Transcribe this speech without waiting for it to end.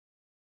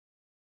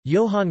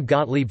Johann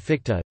Gottlieb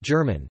Fichte,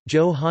 German,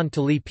 Johann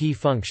Gottlieb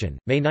Function,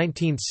 May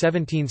 19,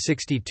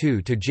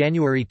 1762 to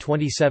January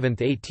 27,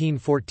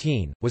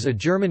 1814, was a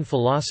German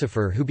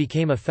philosopher who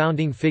became a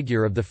founding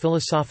figure of the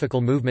philosophical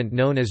movement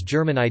known as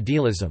German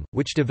idealism,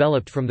 which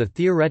developed from the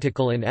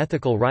theoretical and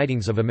ethical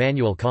writings of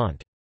Immanuel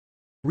Kant.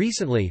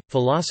 Recently,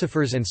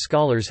 philosophers and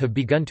scholars have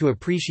begun to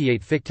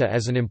appreciate Fichte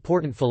as an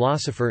important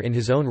philosopher in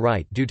his own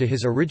right due to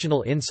his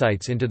original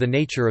insights into the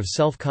nature of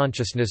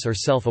self-consciousness or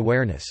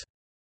self-awareness.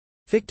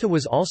 Fichte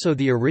was also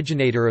the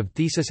originator of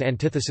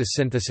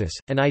thesis-antithesis-synthesis,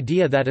 an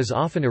idea that is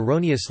often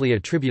erroneously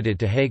attributed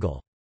to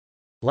Hegel.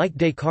 Like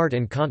Descartes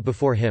and Kant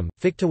before him,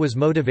 Fichte was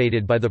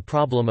motivated by the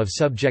problem of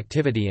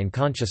subjectivity and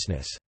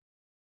consciousness.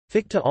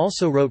 Fichte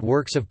also wrote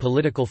works of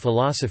political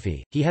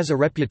philosophy. He has a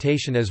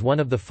reputation as one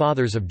of the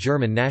fathers of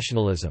German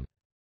nationalism.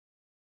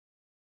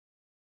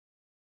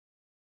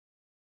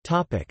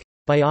 Topic: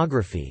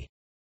 Biography.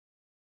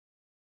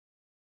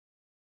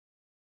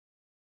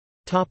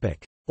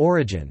 Topic: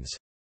 Origins.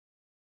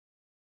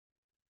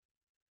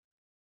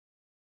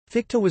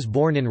 Fichte was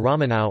born in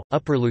Romanau,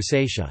 Upper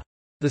Lusatia.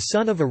 The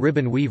son of a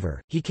ribbon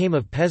weaver, he came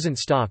of peasant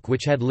stock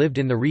which had lived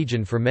in the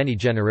region for many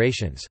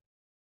generations.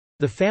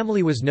 The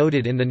family was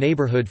noted in the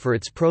neighborhood for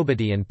its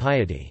probity and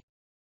piety.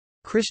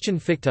 Christian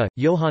Fichte,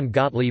 Johann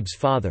Gottlieb's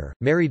father,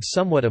 married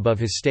somewhat above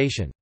his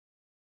station.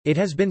 It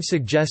has been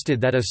suggested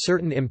that a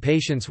certain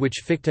impatience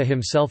which Fichte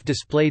himself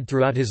displayed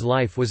throughout his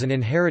life was an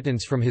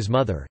inheritance from his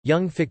mother.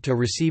 Young Fichte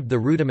received the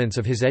rudiments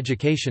of his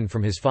education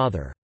from his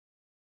father.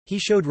 He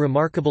showed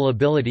remarkable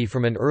ability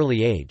from an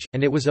early age,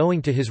 and it was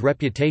owing to his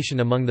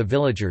reputation among the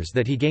villagers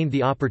that he gained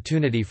the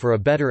opportunity for a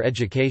better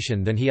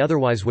education than he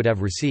otherwise would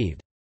have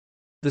received.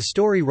 The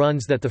story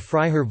runs that the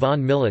Freiherr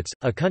von Militz,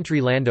 a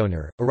country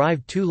landowner,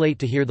 arrived too late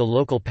to hear the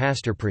local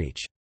pastor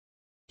preach.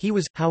 He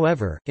was,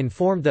 however,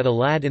 informed that a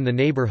lad in the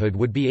neighborhood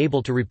would be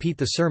able to repeat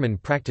the sermon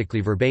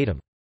practically verbatim.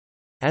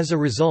 As a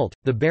result,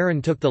 the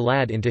Baron took the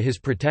lad into his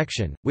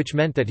protection, which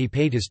meant that he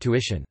paid his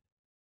tuition.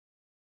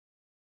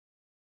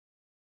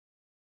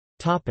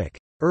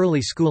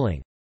 Early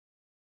schooling.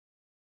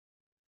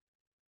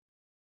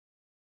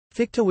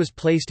 Fichte was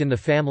placed in the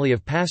family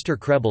of Pastor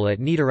Krebel at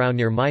Niederau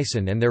near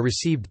Meissen and there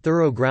received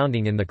thorough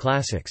grounding in the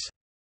classics.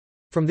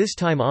 From this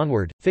time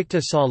onward, Fichte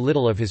saw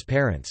little of his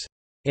parents.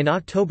 In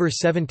October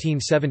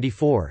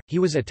 1774, he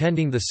was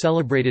attending the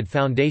celebrated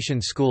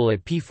foundation school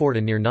at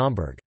Pforta near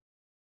Naumburg.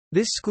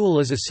 This school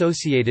is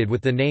associated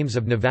with the names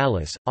of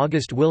Novalis,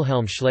 August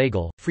Wilhelm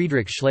Schlegel,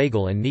 Friedrich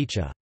Schlegel and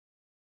Nietzsche.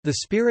 The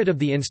spirit of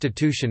the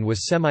institution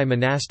was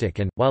semi-monastic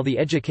and, while the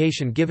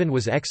education given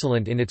was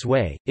excellent in its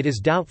way, it is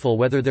doubtful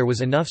whether there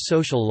was enough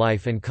social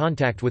life and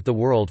contact with the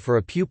world for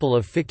a pupil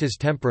of Fichte's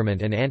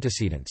temperament and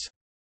antecedents.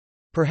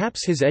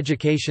 Perhaps his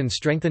education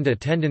strengthened a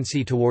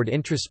tendency toward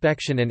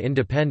introspection and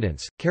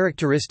independence,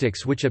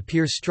 characteristics which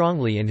appear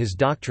strongly in his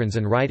doctrines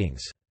and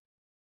writings.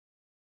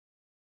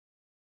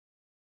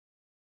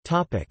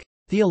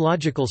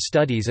 Theological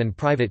studies and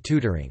private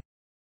tutoring.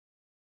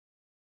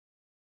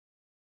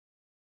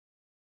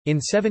 In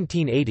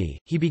 1780,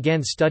 he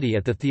began study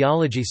at the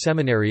theology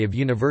seminary of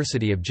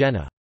University of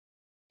Jena.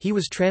 He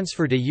was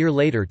transferred a year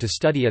later to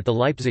study at the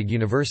Leipzig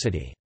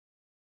University.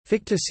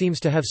 Fichte seems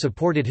to have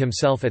supported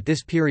himself at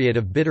this period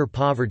of bitter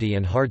poverty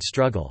and hard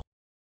struggle.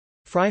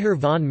 Freiherr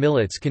von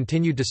Militz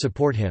continued to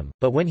support him,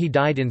 but when he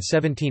died in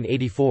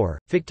 1784,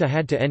 Fichte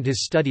had to end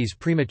his studies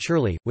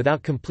prematurely,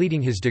 without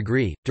completing his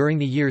degree. During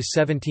the years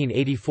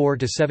 1784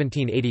 to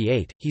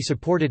 1788, he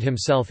supported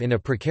himself in a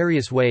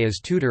precarious way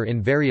as tutor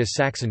in various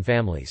Saxon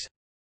families.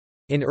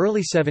 In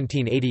early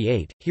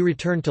 1788, he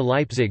returned to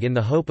Leipzig in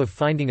the hope of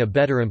finding a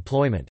better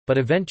employment, but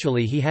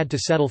eventually he had to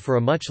settle for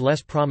a much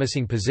less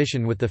promising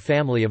position with the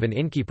family of an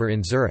innkeeper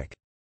in Zurich.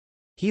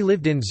 He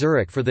lived in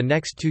Zurich for the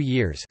next 2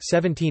 years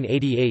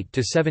 1788 to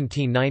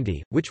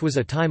 1790, which was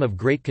a time of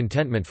great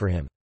contentment for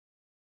him.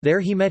 There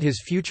he met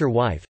his future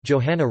wife,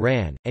 Johanna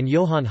Rahn, and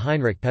Johann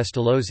Heinrich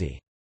Pestalozzi.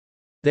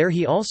 There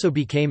he also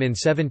became in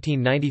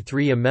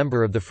 1793 a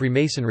member of the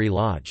Freemasonry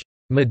lodge,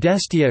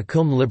 Modestia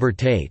cum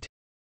Libertate,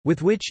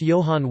 with which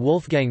Johann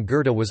Wolfgang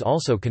Goethe was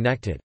also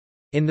connected.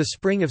 In the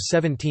spring of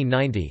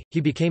 1790,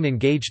 he became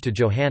engaged to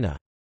Johanna.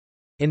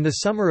 In the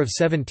summer of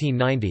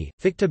 1790,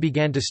 Fichte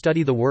began to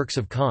study the works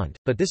of Kant,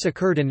 but this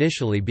occurred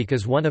initially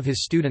because one of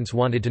his students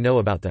wanted to know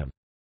about them.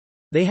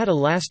 They had a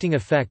lasting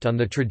effect on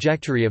the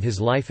trajectory of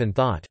his life and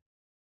thought.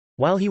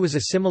 While he was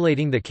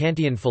assimilating the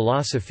Kantian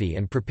philosophy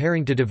and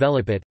preparing to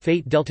develop it,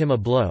 fate dealt him a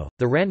blow.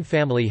 The Rahn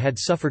family had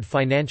suffered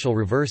financial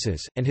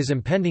reverses, and his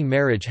impending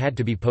marriage had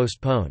to be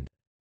postponed.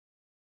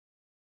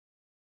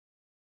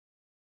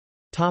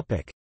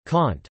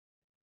 Kant.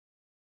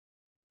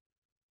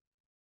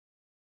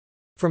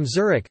 From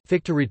Zurich,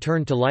 Fichte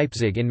returned to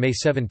Leipzig in May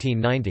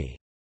 1790.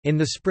 In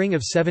the spring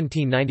of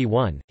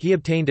 1791, he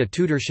obtained a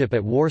tutorship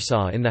at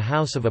Warsaw in the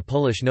house of a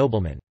Polish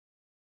nobleman.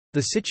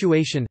 The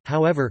situation,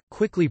 however,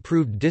 quickly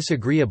proved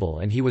disagreeable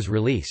and he was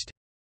released.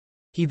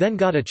 He then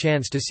got a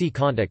chance to see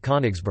Kant at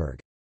Königsberg.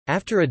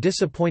 After a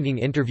disappointing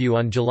interview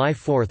on July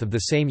 4 of the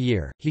same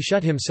year, he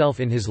shut himself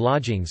in his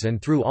lodgings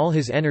and threw all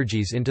his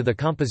energies into the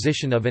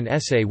composition of an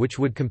essay which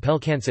would compel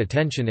Kant's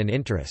attention and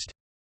interest.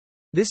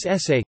 This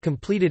essay,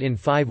 completed in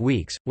 5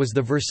 weeks, was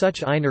the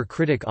Versuch einer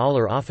Kritik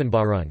aller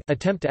Offenbarung,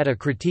 attempt at a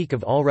critique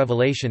of all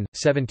revelation,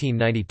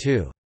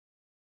 1792.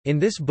 In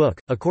this book,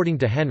 according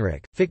to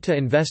Henrich, Fichte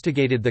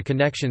investigated the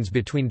connections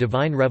between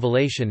divine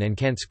revelation and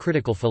Kant's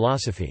critical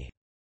philosophy.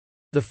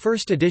 The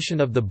first edition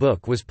of the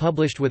book was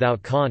published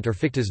without Kant or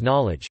Fichte's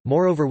knowledge,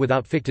 moreover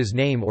without Fichte's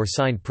name or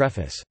signed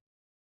preface.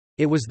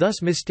 It was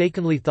thus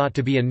mistakenly thought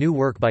to be a new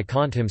work by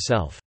Kant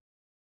himself.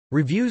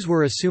 Reviews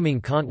were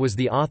assuming Kant was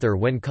the author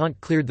when Kant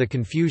cleared the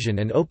confusion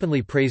and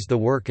openly praised the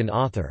work and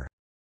author.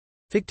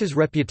 Fichte's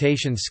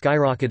reputation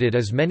skyrocketed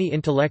as many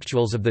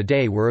intellectuals of the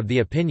day were of the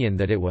opinion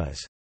that it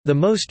was the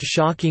most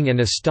shocking and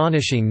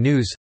astonishing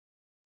news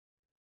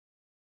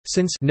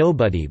since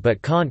nobody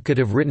but Kant could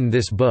have written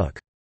this book.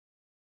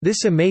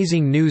 This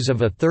amazing news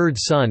of a third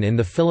sun in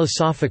the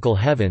philosophical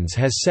heavens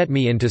has set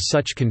me into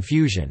such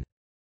confusion.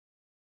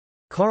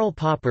 Karl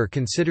Popper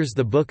considers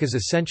the book as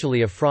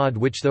essentially a fraud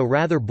which, though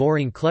rather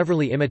boring,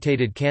 cleverly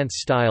imitated Kant's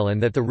style,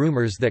 and that the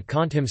rumors that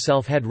Kant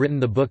himself had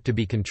written the book to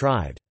be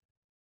contrived.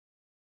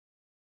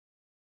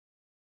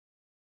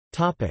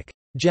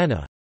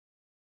 Jena.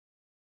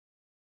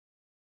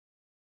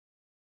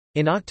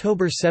 In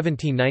October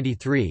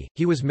 1793,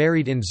 he was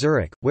married in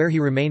Zurich, where he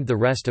remained the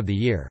rest of the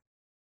year.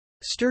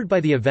 Stirred by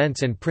the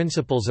events and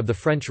principles of the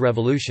French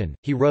Revolution,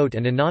 he wrote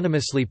and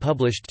anonymously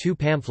published 2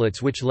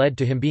 pamphlets which led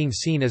to him being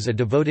seen as a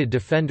devoted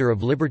defender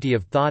of liberty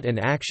of thought and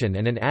action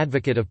and an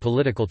advocate of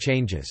political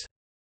changes.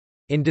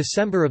 In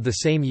December of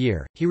the same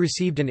year, he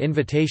received an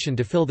invitation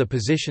to fill the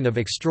position of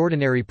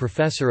extraordinary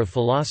professor of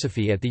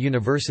philosophy at the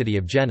University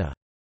of Jena.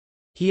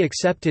 He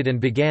accepted and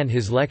began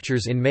his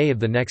lectures in May of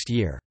the next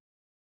year.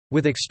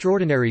 With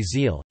extraordinary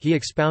zeal, he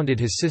expounded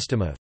his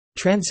system of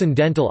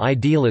transcendental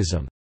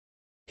idealism.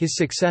 His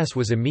success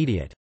was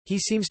immediate. He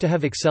seems to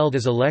have excelled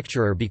as a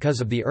lecturer because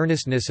of the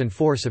earnestness and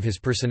force of his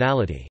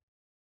personality.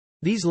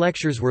 These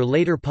lectures were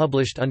later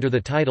published under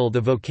the title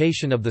The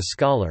Vocation of the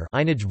Scholar,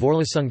 Einige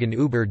Vorlesungen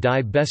über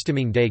die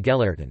Bestimmung des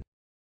Gelehrten.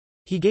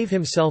 He gave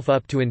himself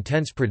up to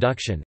intense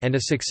production, and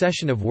a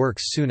succession of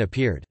works soon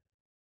appeared.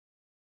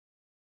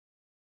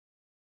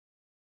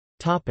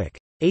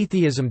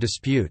 Atheism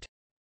dispute.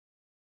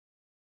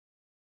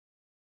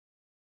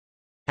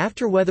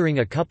 After weathering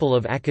a couple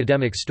of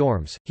academic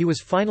storms, he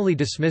was finally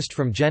dismissed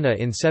from Jena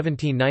in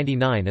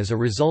 1799 as a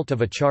result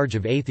of a charge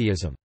of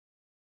atheism.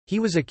 He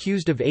was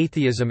accused of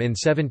atheism in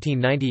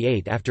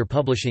 1798 after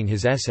publishing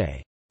his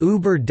essay,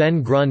 Über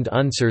den Grund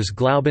unseres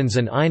Glaubens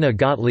an eine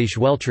göttliche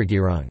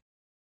Weltregierung,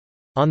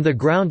 on the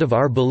ground of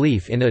our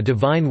belief in a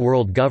divine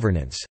world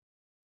governance,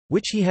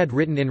 which he had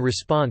written in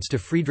response to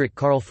Friedrich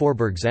Karl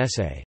Forberg's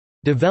essay,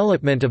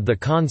 Development of the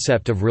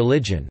Concept of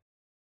Religion,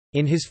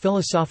 in his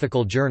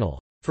philosophical journal.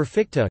 For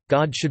Fichte,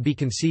 God should be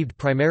conceived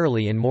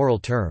primarily in moral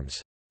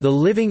terms. The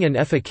living and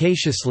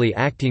efficaciously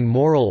acting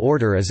moral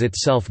order is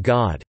itself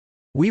God.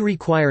 We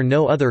require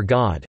no other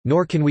God,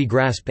 nor can we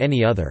grasp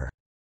any other.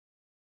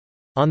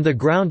 On the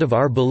ground of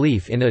our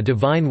belief in a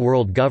divine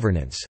world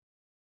governance.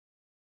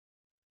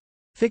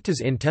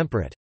 Fichte's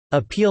intemperate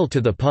appeal to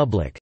the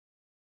public,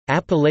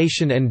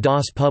 Appellation and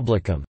das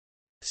Publikum,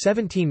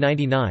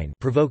 1799,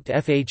 provoked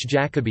F. H.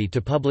 Jacobi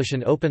to publish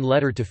an open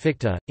letter to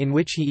Fichte, in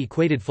which he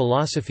equated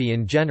philosophy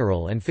in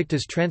general and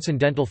Fichte's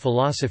transcendental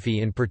philosophy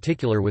in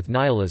particular with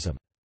nihilism.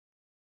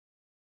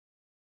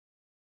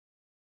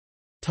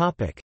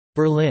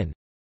 Berlin.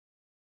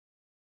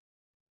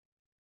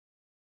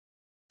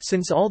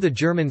 Since all the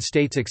German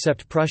states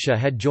except Prussia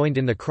had joined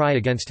in the cry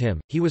against him,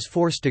 he was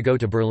forced to go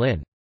to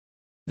Berlin.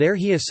 There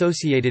he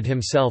associated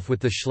himself with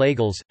the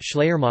Schlegels,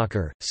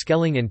 Schleiermacher,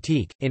 Schelling and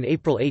Tieck. In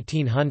April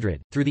 1800,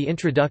 through the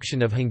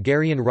introduction of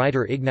Hungarian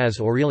writer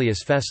Ignaz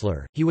Aurelius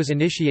Fessler, he was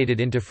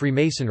initiated into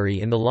Freemasonry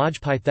in the Lodge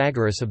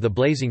Pythagoras of the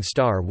Blazing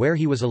Star, where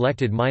he was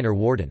elected minor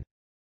warden.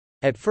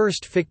 At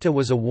first Fichte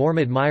was a warm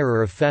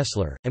admirer of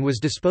Fessler, and was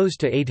disposed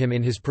to aid him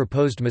in his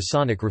proposed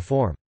Masonic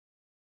reform.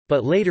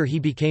 But later he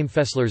became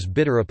Fessler's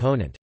bitter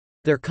opponent.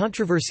 Their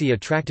controversy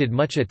attracted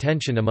much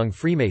attention among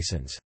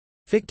Freemasons.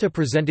 Fichte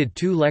presented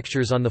 2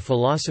 lectures on the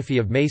philosophy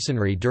of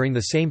Masonry during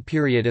the same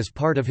period as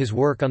part of his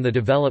work on the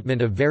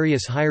development of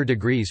various higher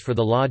degrees for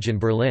the lodge in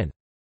Berlin.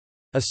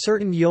 A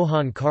certain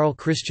Johann Carl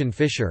Christian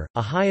Fischer,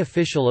 a high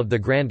official of the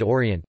Grand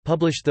Orient,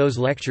 published those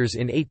lectures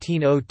in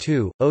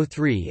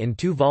 1802–03 in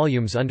 2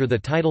 volumes under the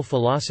title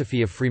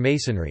Philosophy of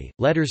Freemasonry,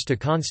 Letters to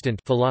Constant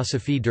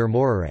Philosophie der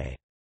Morale.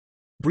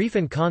 Brief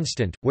and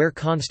Constant, where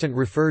Constant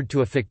referred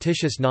to a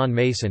fictitious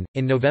non-Mason.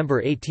 In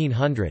November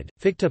 1800,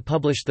 Fichte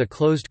published The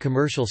Closed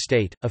Commercial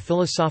State, a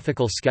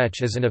philosophical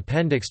sketch as an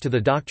appendix to the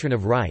Doctrine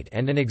of Right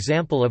and an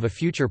example of a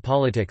future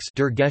politics,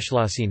 Der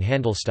Geschlossene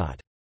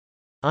Handelsstaat.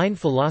 Ein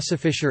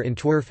philosophischer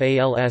Entwurf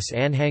als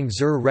Anhang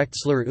zur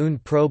Rechtslehre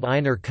und Probe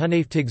einer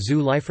künftig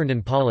zu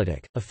liefernden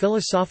Politik, a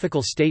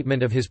philosophical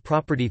statement of his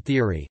property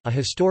theory, a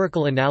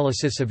historical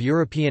analysis of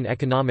European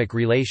economic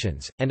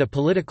relations, and a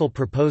political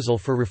proposal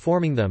for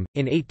reforming them.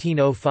 In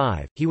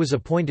 1805, he was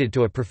appointed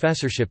to a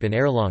professorship in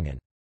Erlangen.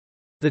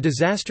 The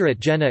disaster at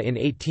Jena in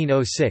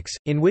 1806,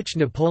 in which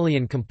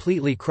Napoleon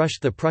completely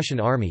crushed the Prussian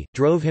army,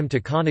 drove him to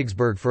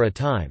Königsberg for a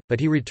time, but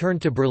he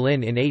returned to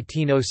Berlin in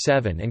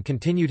 1807 and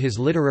continued his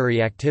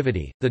literary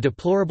activity. The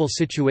deplorable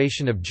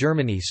situation of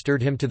Germany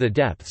stirred him to the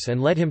depths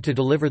and led him to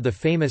deliver the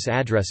famous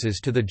addresses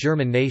to the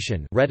German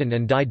nation, Reden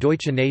und die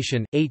Deutsche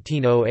Nation,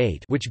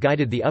 1808, which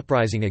guided the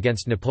uprising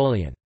against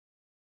Napoleon.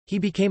 He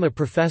became a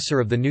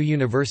professor of the new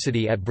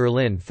university at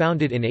Berlin,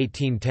 founded in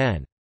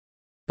 1810.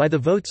 By the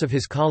votes of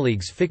his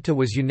colleagues, Fichte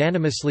was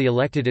unanimously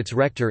elected its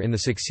rector in the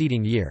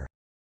succeeding year.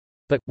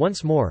 But,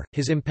 once more,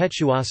 his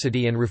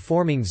impetuosity and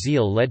reforming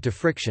zeal led to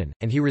friction,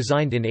 and he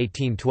resigned in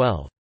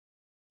 1812.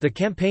 The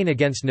campaign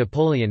against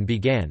Napoleon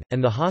began,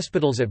 and the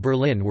hospitals at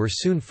Berlin were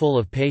soon full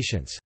of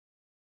patients.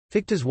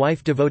 Fichte's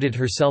wife devoted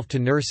herself to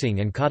nursing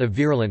and caught a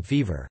virulent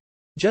fever.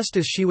 Just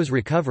as she was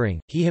recovering,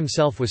 he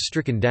himself was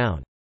stricken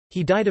down.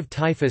 He died of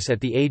typhus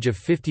at the age of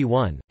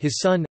 51. His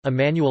son,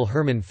 Emanuel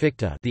Hermann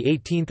Fichte, the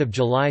 18th of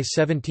July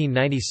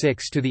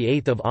 1796 to the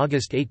 8th of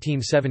August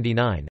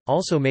 1879,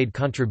 also made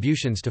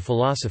contributions to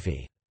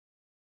philosophy.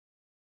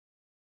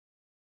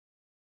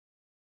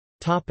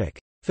 Topic: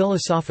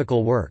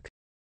 Philosophical work.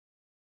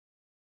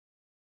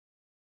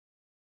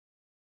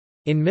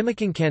 In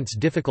mimicking Kant's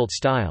difficult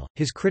style,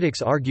 his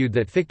critics argued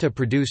that Fichte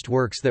produced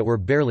works that were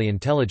barely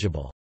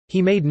intelligible.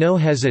 He made no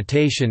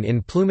hesitation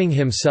in pluming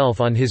himself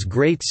on his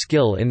great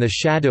skill in the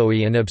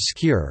shadowy and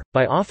obscure,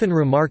 by often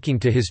remarking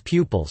to his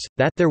pupils,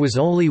 that there was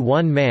only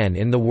one man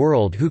in the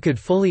world who could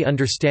fully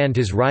understand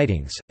his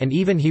writings, and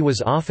even he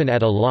was often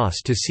at a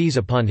loss to seize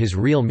upon his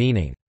real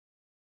meaning.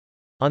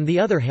 On the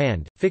other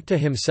hand, Fichte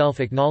himself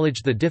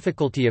acknowledged the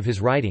difficulty of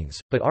his writings,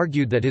 but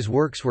argued that his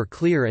works were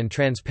clear and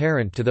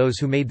transparent to those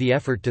who made the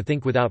effort to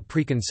think without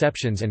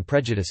preconceptions and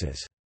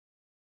prejudices.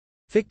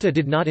 Fichte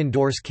did not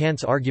endorse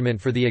Kant's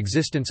argument for the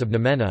existence of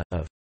noumena,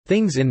 of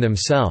things in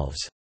themselves,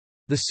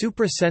 the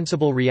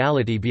supra-sensible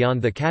reality beyond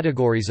the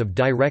categories of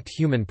direct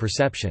human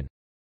perception.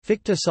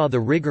 Fichte saw the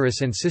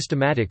rigorous and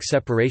systematic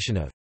separation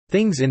of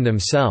things in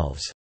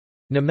themselves,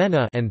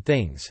 noumena, and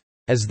things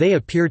as they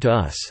appear to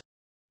us,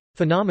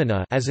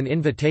 phenomena, as an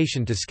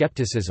invitation to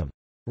skepticism.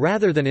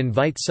 Rather than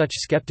invite such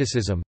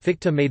skepticism,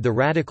 Fichte made the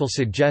radical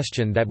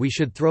suggestion that we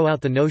should throw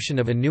out the notion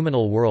of a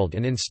noumenal world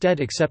and instead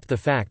accept the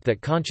fact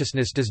that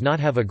consciousness does not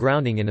have a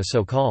grounding in a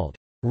so-called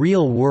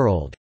real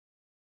world.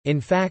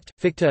 In fact,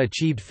 Fichte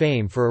achieved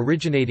fame for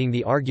originating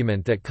the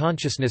argument that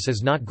consciousness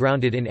is not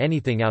grounded in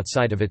anything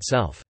outside of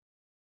itself.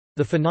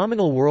 The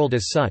phenomenal world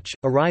as such,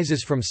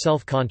 arises from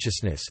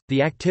self-consciousness,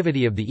 the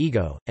activity of the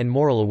ego, and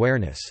moral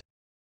awareness.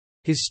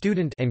 His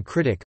student and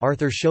critic,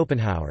 Arthur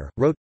Schopenhauer,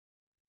 wrote,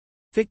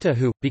 Fichte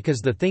who, because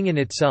the thing in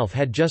itself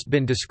had just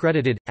been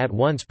discredited, at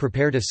once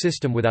prepared a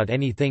system without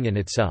any thing in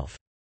itself.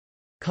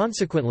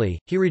 Consequently,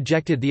 he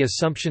rejected the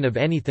assumption of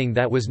anything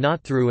that was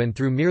not through and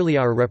through merely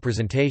our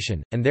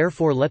representation, and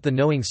therefore let the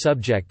knowing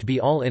subject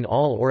be all in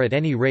all, or at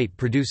any rate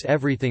produce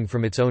everything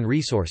from its own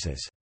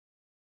resources.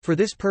 For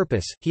this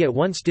purpose, he at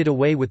once did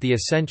away with the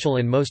essential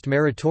and most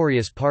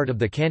meritorious part of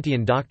the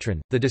Kantian doctrine,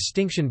 the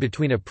distinction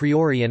between a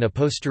priori and a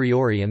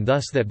posteriori, and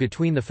thus that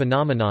between the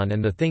phenomenon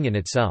and the thing in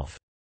itself.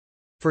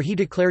 For he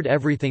declared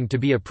everything to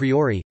be a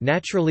priori,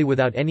 naturally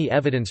without any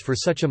evidence for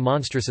such a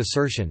monstrous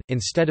assertion.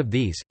 Instead of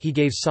these, he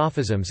gave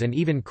sophisms and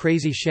even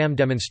crazy sham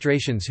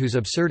demonstrations whose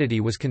absurdity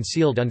was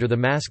concealed under the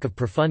mask of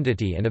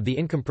profundity and of the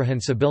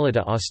incomprehensibility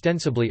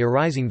ostensibly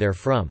arising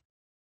therefrom.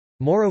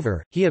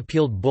 Moreover, he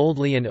appealed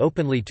boldly and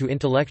openly to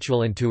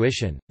intellectual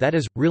intuition, that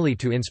is, really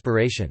to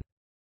inspiration.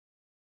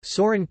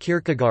 Søren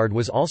Kierkegaard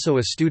was also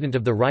a student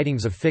of the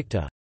writings of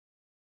Fichte.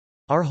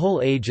 Our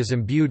whole age is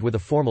imbued with a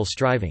formal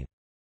striving.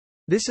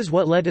 This is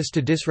what led us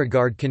to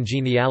disregard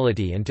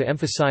congeniality and to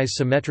emphasize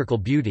symmetrical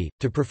beauty,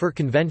 to prefer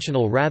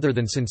conventional rather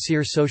than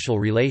sincere social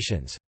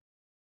relations.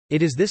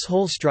 It is this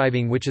whole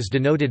striving which is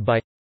denoted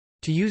by,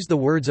 to use the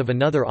words of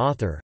another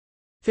author,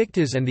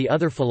 Fichte's and the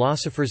other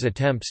philosophers'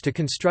 attempts to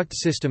construct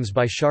systems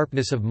by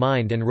sharpness of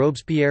mind and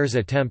Robespierre's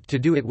attempt to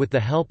do it with the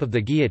help of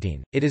the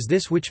guillotine. It is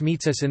this which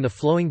meets us in the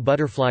flowing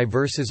butterfly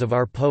verses of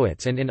our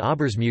poets and in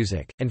Auber's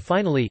music, and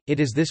finally,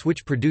 it is this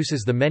which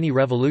produces the many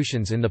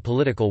revolutions in the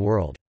political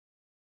world.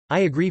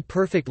 I agree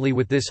perfectly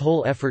with this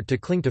whole effort to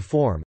cling to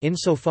form,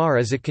 insofar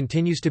as it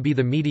continues to be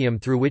the medium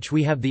through which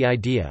we have the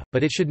idea,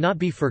 but it should not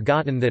be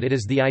forgotten that it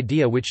is the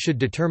idea which should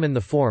determine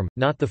the form,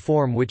 not the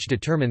form which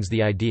determines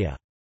the idea.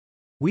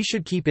 We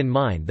should keep in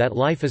mind that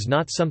life is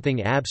not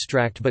something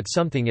abstract but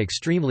something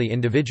extremely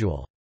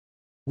individual.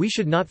 We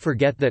should not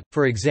forget that,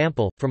 for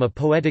example, from a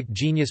poetic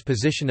genius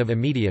position of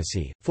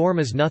immediacy, form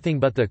is nothing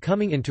but the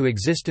coming into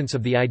existence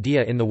of the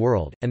idea in the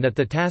world, and that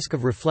the task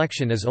of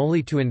reflection is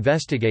only to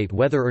investigate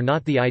whether or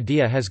not the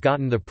idea has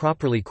gotten the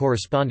properly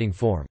corresponding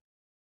form.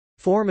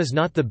 Form is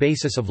not the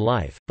basis of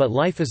life, but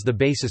life is the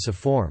basis of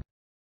form.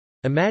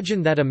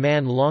 Imagine that a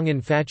man long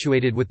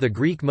infatuated with the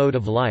Greek mode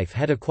of life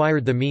had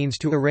acquired the means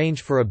to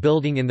arrange for a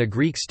building in the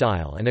Greek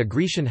style and a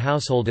Grecian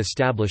household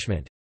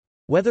establishment.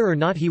 Whether or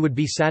not he would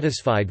be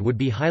satisfied would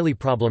be highly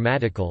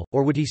problematical,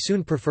 or would he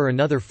soon prefer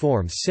another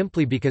form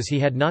simply because he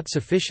had not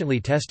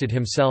sufficiently tested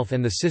himself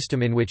and the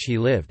system in which he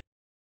lived.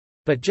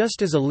 But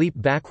just as a leap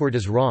backward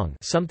is wrong,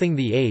 something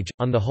the age,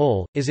 on the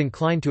whole, is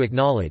inclined to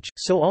acknowledge,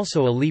 so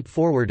also a leap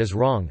forward is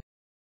wrong.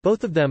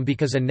 Both of them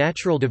because a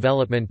natural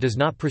development does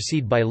not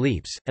proceed by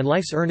leaps, and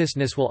life's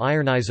earnestness will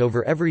ironize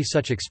over every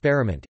such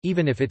experiment,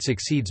 even if it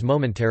succeeds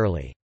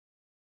momentarily.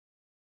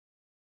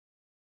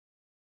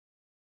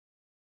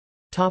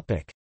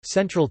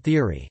 Central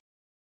theory.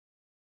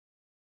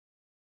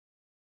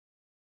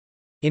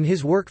 In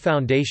his work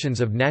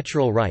Foundations of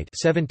Natural Right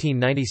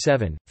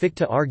 1797,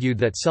 Fichte argued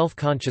that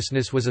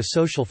self-consciousness was a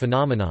social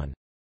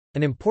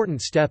phenomenon—an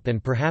important step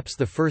and perhaps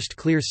the first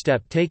clear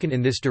step taken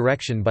in this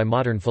direction by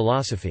modern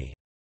philosophy.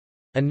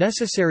 A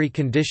necessary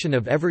condition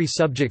of every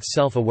subject's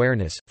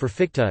self-awareness, for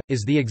Fichte,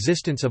 is the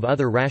existence of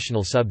other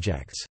rational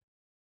subjects.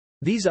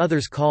 These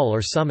others call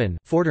or summon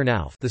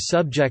the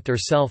subject or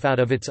self out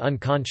of its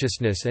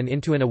unconsciousness and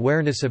into an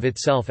awareness of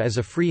itself as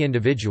a free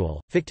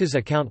individual. Fichte's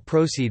account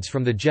proceeds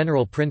from the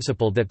general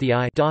principle that the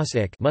I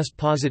must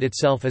posit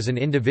itself as an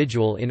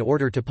individual in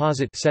order to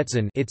posit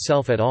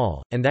itself at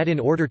all, and that in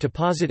order to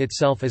posit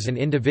itself as an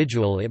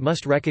individual it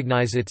must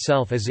recognize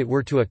itself as it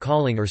were to a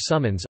calling or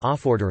summons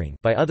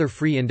by other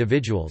free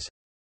individuals,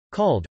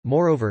 called,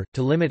 moreover,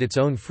 to limit its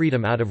own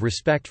freedom out of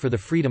respect for the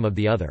freedom of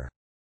the other.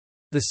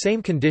 The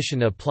same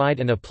condition applied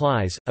and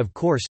applies, of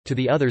course, to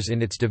the others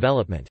in its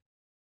development.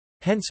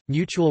 Hence,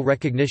 mutual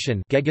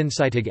recognition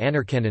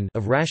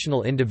of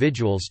rational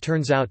individuals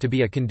turns out to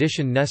be a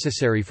condition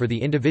necessary for the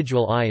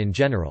individual I in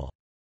general.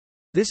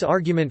 This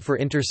argument for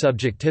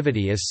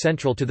intersubjectivity is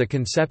central to the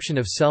conception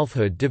of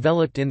selfhood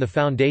developed in the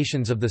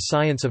Foundations of the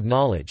Science of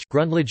Knowledge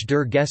Grundlage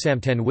der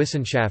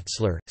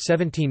Gesamten-Wissenschaftslehre,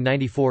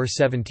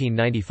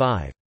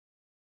 1794–1795.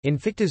 In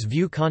Fichte's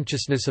view,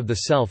 consciousness of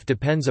the self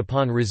depends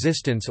upon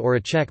resistance or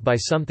a check by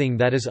something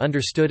that is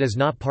understood as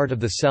not part of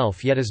the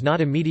self yet is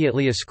not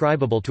immediately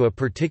ascribable to a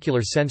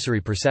particular sensory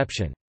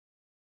perception.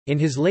 In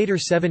his later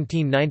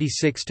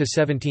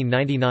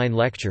 1796–1799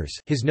 lectures,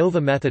 his Nova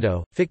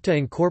Methodo, Fichte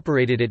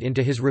incorporated it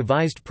into his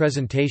revised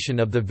presentation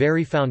of the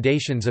very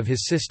foundations of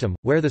his system,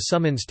 where the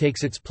summons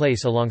takes its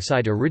place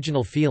alongside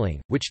original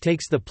feeling, which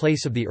takes the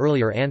place of the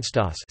earlier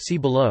Anstoss see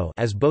below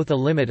as both a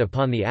limit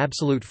upon the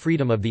absolute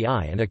freedom of the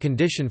I and a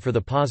condition for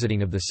the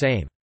positing of the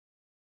same.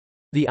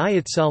 The I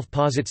itself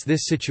posits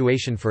this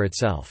situation for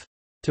itself.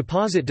 To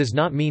posit does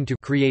not mean to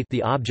create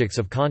the objects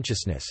of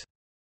consciousness.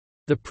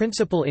 The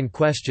principle in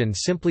question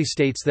simply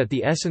states that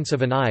the essence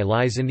of an I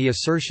lies in the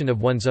assertion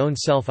of one's own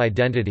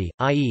self-identity,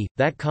 i.e.,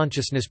 that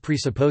consciousness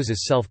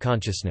presupposes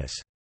self-consciousness.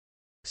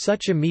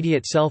 Such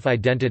immediate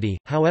self-identity,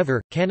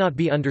 however, cannot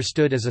be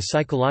understood as a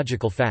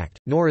psychological fact,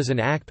 nor as an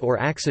act or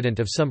accident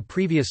of some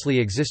previously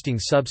existing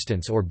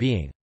substance or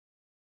being.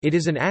 It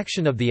is an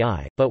action of the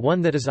I, but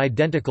one that is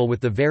identical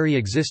with the very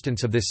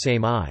existence of this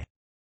same I.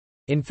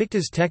 In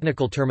Fichte's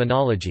technical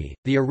terminology,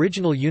 the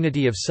original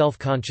unity of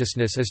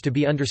self-consciousness is to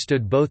be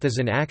understood both as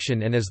an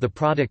action and as the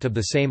product of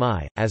the same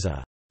I, as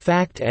a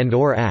fact and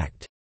or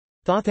act.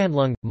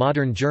 Tathandlung,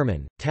 modern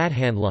German,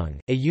 Tathandlung,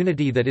 a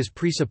unity that is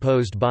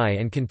presupposed by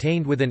and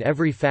contained within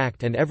every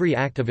fact and every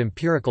act of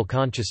empirical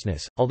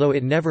consciousness, although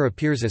it never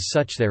appears as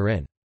such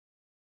therein.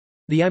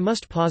 The I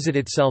must posit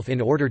itself in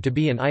order to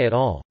be an I at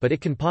all, but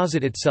it can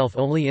posit itself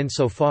only in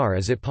so far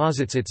as it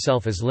posits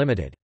itself as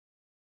limited.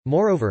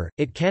 Moreover,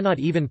 it cannot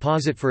even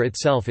posit for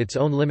itself its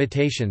own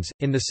limitations,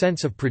 in the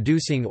sense of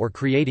producing or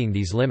creating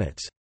these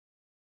limits.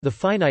 The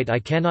finite I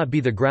cannot be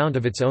the ground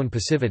of its own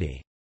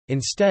passivity.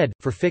 Instead,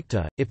 for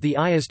Fichte, if the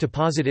I is to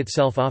posit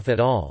itself off at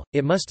all,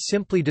 it must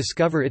simply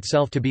discover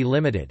itself to be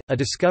limited, a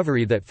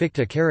discovery that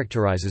Fichte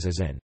characterizes as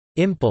an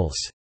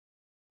impulse,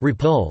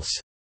 repulse,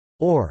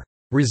 or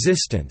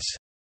resistance.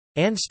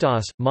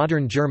 Anstoss,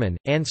 modern German,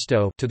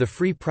 Ansto, to the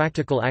free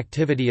practical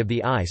activity of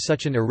the I.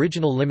 Such an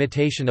original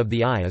limitation of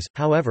the I is,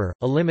 however,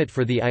 a limit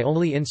for the I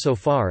only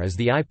insofar as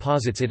the I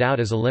posits it out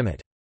as a limit.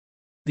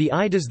 The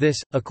I does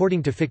this,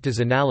 according to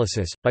Fichte's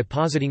analysis, by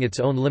positing its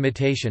own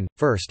limitation,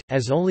 first,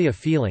 as only a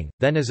feeling,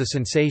 then as a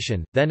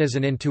sensation, then as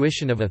an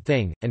intuition of a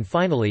thing, and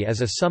finally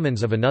as a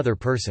summons of another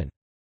person.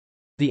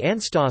 The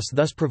Anstoss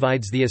thus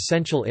provides the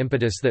essential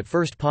impetus that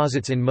first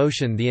posits in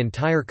motion the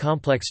entire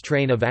complex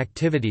train of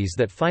activities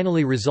that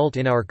finally result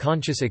in our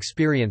conscious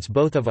experience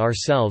both of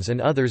ourselves and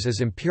others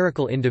as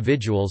empirical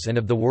individuals and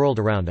of the world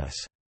around us.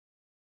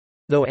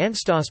 Though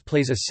Anstoss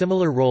plays a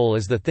similar role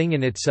as the thing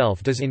in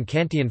itself does in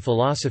Kantian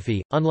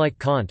philosophy, unlike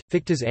Kant,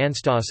 Fichte's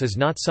Anstoss is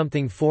not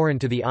something foreign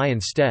to the I.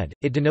 Instead,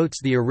 it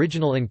denotes the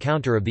original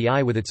encounter of the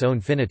I with its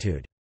own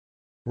finitude.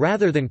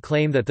 Rather than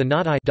claim that the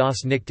not I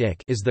das nicht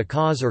ich is the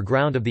cause or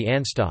ground of the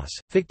Anstoss,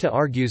 Fichte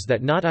argues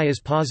that not I is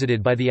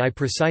posited by the I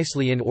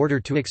precisely in order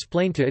to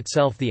explain to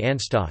itself the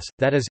Anstoss,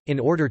 that is, in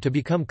order to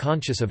become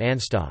conscious of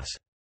Anstoss.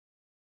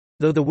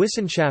 Though the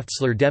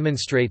Wissenschaftslehre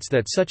demonstrates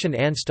that such an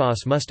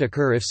Anstoss must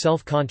occur if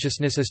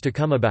self-consciousness is to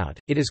come about,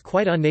 it is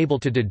quite unable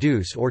to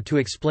deduce or to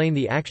explain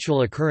the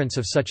actual occurrence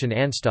of such an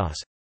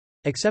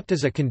Anstoss—except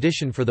as a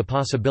condition for the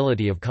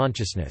possibility of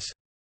consciousness.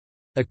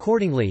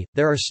 Accordingly,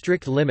 there are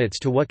strict limits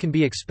to what can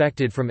be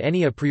expected from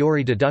any a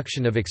priori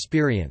deduction of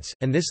experience,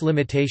 and this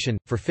limitation,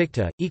 for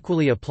Fichte,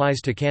 equally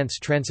applies to Kant's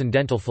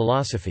transcendental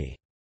philosophy.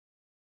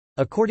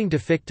 According to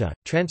Fichte,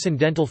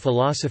 transcendental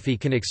philosophy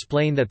can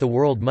explain that the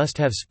world must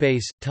have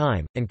space,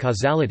 time, and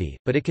causality,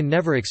 but it can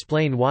never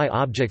explain why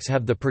objects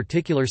have the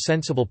particular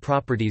sensible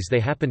properties they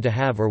happen to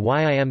have or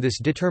why I am this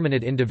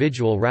determinate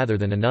individual rather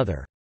than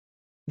another.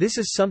 This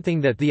is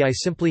something that the I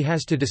simply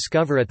has to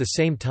discover at the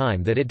same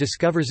time that it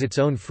discovers its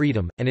own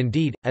freedom, and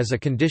indeed, as a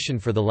condition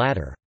for the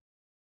latter.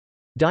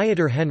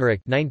 Dieter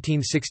Henrich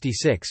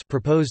 1966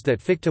 proposed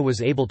that Fichte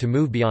was able to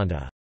move beyond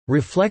a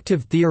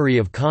reflective theory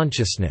of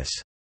consciousness.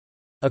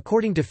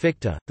 According to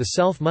Fichte, the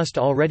self must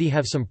already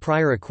have some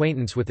prior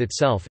acquaintance with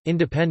itself,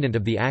 independent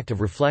of the act of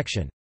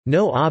reflection.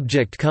 No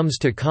object comes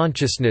to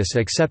consciousness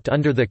except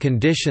under the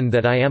condition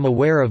that I am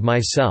aware of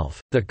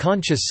myself, the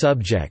conscious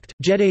subject.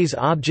 Jedes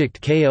Objekt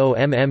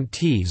kommt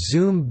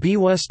zum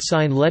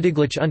Bewusstsein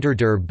lediglich unter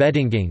der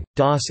Bedingung,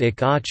 dass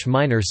ich auch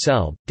meiner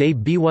selb, des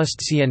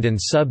bewusstseenden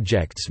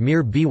Subjekts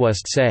mir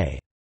bewusst sei.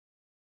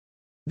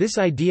 This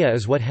idea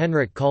is what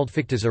Henrich called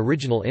Fichte's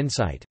original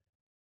insight.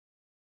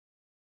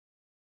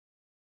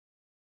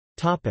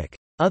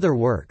 Other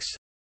works.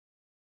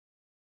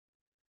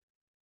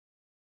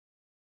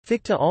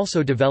 Fichte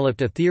also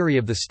developed a theory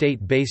of the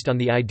state based on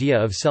the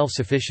idea of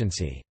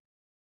self-sufficiency.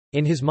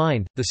 In his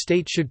mind, the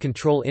state should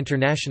control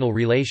international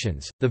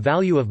relations, the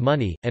value of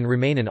money, and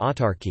remain an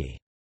autarky.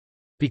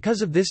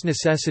 Because of this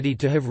necessity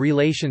to have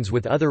relations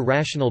with other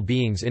rational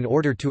beings in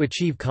order to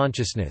achieve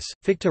consciousness,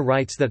 Fichte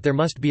writes that there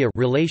must be a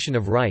relation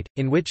of right,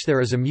 in which there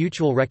is a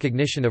mutual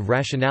recognition of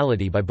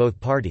rationality by both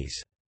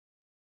parties.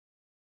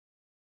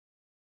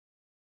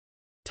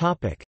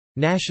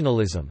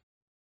 Nationalism.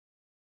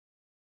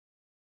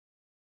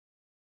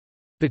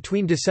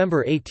 Between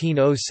December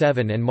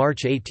 1807 and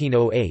March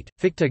 1808,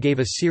 Fichte gave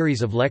a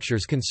series of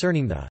lectures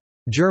concerning the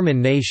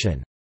German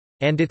nation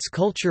and its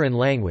culture and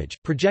language,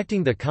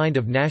 projecting the kind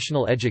of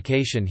national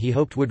education he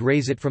hoped would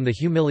raise it from the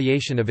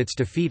humiliation of its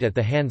defeat at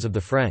the hands of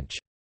the French.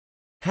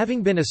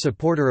 Having been a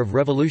supporter of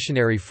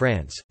revolutionary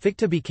France,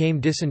 Fichte became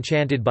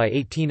disenchanted by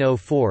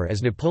 1804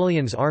 as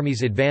Napoleon's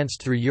armies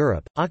advanced through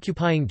Europe,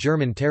 occupying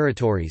German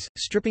territories,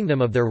 stripping them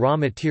of their raw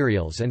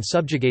materials and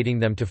subjugating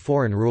them to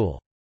foreign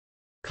rule.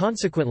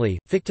 Consequently,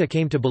 Fichte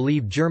came to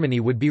believe Germany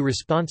would be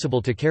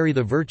responsible to carry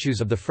the virtues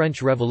of the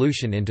French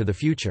Revolution into the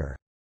future.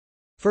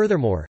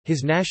 Furthermore,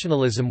 his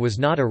nationalism was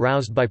not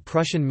aroused by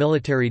Prussian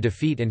military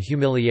defeat and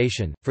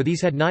humiliation, for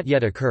these had not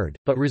yet occurred,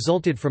 but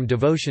resulted from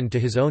devotion to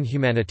his own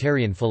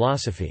humanitarian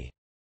philosophy.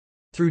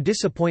 Through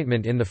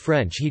disappointment in the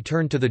French, he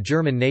turned to the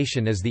German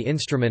nation as the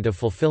instrument of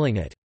fulfilling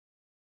it.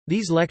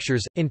 These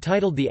lectures,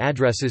 entitled the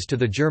Addresses to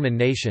the German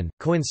Nation,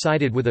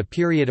 coincided with a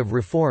period of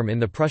reform in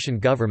the Prussian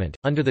government,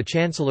 under the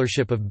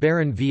chancellorship of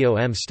Baron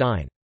von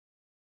Stein.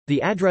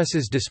 The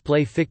addresses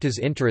display Fichte's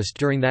interest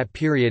during that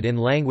period in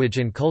language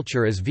and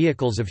culture as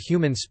vehicles of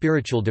human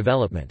spiritual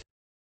development.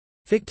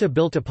 Fichte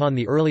built upon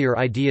the earlier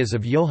ideas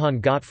of Johann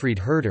Gottfried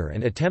Herder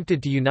and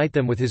attempted to unite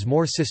them with his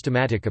more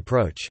systematic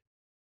approach.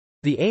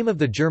 The aim of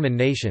the German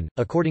nation,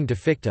 according to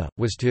Fichte,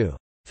 was to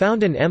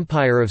found an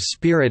empire of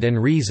spirit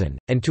and reason,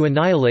 and to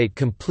annihilate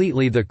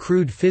completely the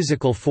crude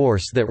physical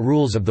force that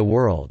rules of the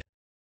world.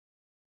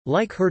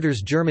 Like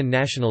Herder's German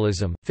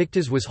nationalism,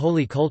 Fichte's was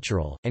wholly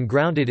cultural, and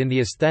grounded in the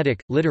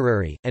aesthetic,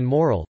 literary, and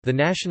moral. The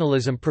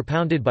nationalism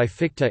propounded by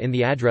Fichte in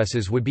the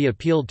addresses would be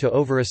appealed to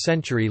over a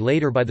century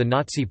later by the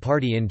Nazi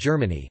Party in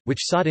Germany,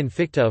 which sought in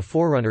Fichte a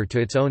forerunner to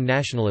its own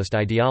nationalist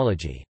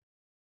ideology.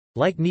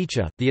 Like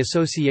Nietzsche, the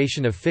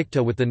association of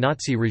Fichte with the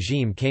Nazi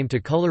regime came to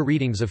color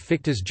readings of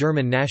Fichte's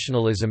German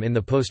nationalism in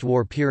the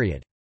post-war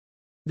period.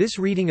 This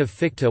reading of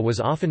Fichte was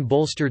often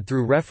bolstered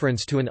through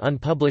reference to an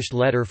unpublished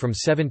letter from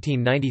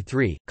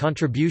 1793,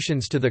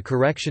 Contributions to the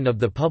Correction of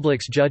the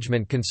Public's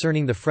Judgment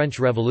Concerning the French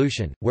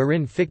Revolution,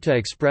 wherein Fichte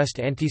expressed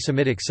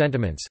anti-Semitic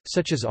sentiments,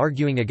 such as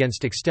arguing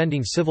against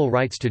extending civil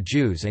rights to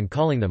Jews and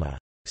calling them a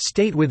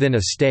state within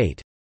a state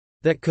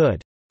that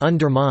could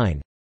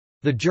undermine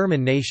the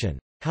German nation.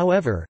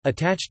 However,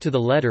 attached to the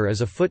letter is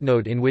a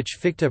footnote in which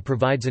Fichte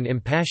provides an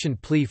impassioned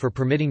plea for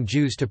permitting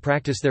Jews to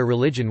practice their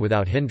religion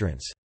without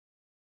hindrance.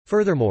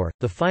 Furthermore,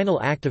 the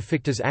final act of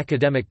Fichte's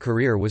academic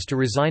career was to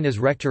resign as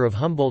rector of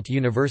Humboldt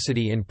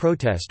University in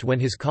protest when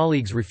his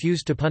colleagues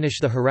refused to punish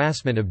the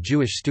harassment of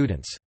Jewish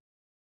students.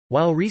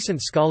 While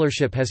recent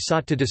scholarship has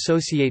sought to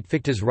dissociate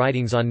Fichte's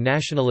writings on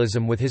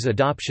nationalism with his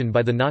adoption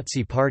by the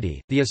Nazi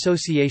Party, the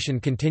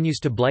association continues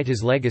to blight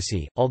his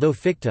legacy, although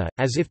Fichte,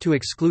 as if to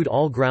exclude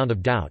all ground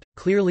of doubt,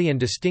 clearly and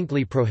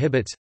distinctly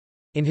prohibits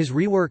in his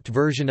reworked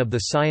version of the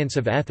Science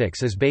of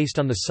Ethics as based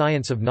on the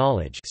Science of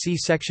Knowledge, see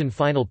section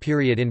Final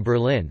Period in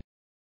Berlin,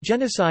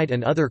 genocide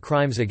and other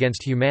crimes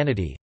against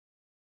humanity,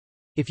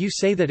 If you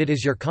say that it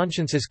is your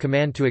conscience's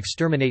command to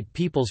exterminate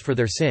peoples for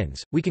their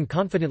sins, we can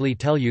confidently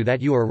tell you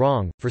that you are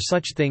wrong, for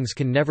such things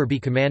can never be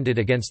commanded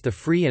against the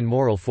free and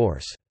moral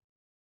force.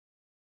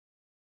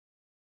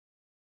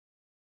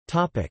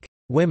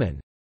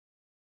 Women.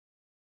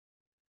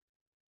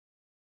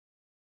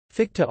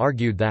 Fichte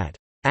argued that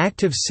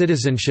active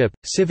citizenship,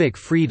 civic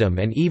freedom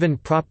and even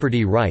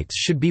property rights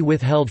should be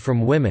withheld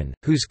from women,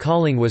 whose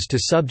calling was to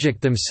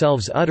subject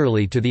themselves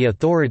utterly to the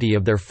authority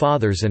of their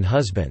fathers and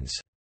husbands.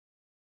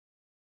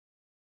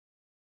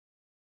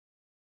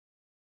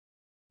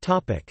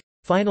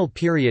 Final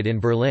period in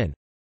Berlin.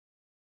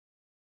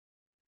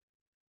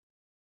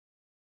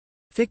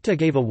 Fichte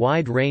gave a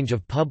wide range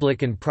of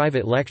public and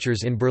private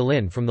lectures in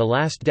Berlin from the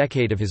last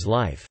decade of his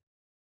life.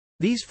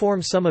 These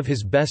form some of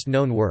his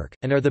best-known work,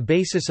 and are the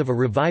basis of a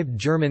revived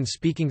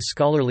German-speaking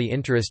scholarly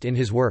interest in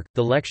his work.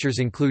 The lectures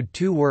include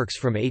two works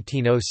from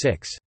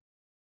 1806.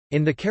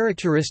 In The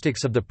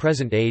Characteristics of the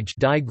Present Age,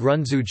 Die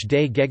Grundzüge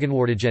des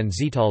gegenwärtigen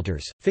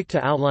Zeitalters, Fichte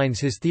outlines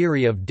his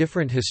theory of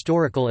different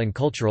historical and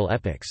cultural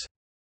epochs.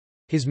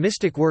 His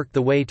mystic work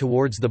The Way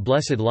Towards the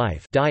Blessed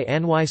Life, Die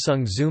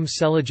Anweisung zum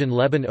seligen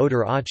Leben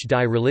oder auch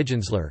die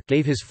Religionslehre,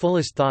 gave his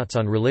fullest thoughts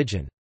on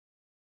religion.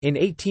 In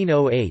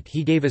 1808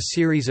 he gave a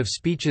series of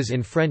speeches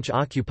in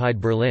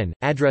French-occupied Berlin,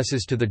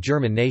 addresses to the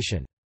German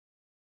nation.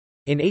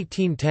 In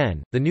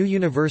 1810, the new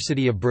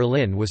University of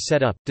Berlin was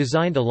set up,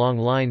 designed along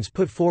lines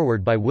put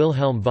forward by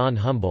Wilhelm von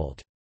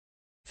Humboldt.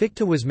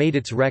 Fichte was made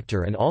its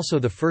rector and also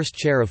the first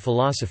chair of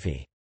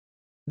philosophy.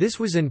 This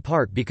was in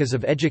part because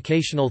of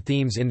educational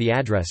themes in the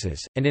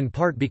addresses, and in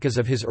part because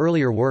of his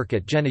earlier work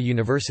at Jena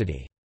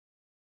University.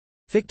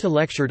 Fichte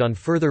lectured on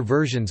further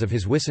versions of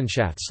his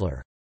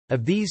Wissenschaftslehre.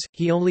 Of these,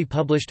 he only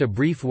published a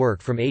brief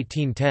work from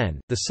 1810,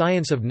 The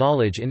Science of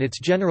Knowledge in its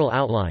general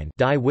outline,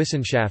 Die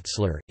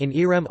Wissenschaftslehre, in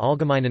Ihrem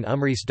allgemeinen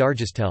Umriss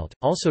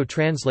also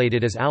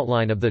translated as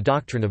Outline of the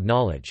Doctrine of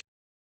Knowledge.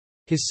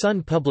 His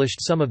son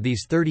published some of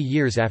these 30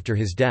 years after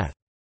his death.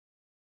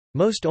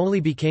 Most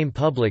only became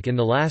public in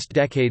the last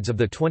decades of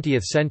the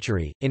 20th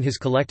century, in his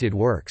collected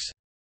works.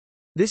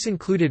 This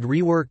included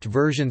reworked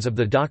versions of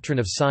the Doctrine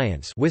of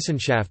Science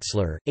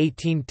Wissenschaftslehre,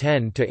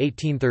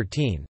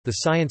 1810–1813, The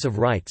Science of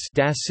Rights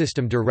Das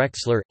System der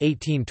Rechtslehre,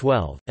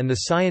 1812, and The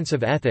Science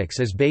of Ethics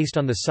as based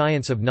on the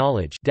Science of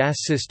Knowledge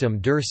Das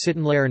System der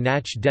Sittenlehre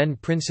nach den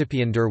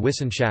Prinzipien der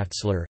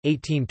Wissenschaftslehre,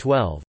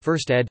 1812,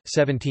 1st ed.,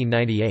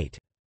 1798.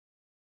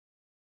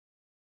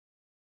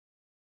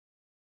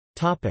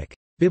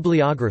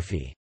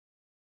 Bibliography.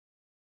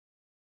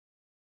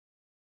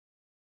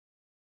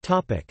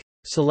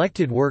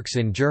 Selected works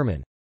in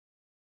German.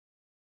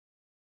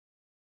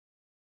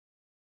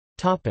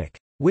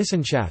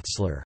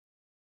 Wissenschaftslehre.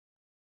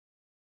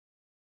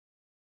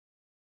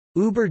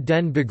 Über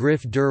den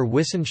Begriff der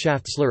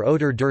Wissenschaftslehre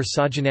oder der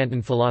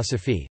sogenannten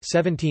Philosophie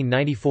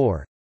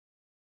 1794.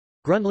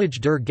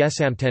 Grundlage der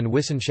gesamten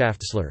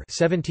Wissenschaftslehre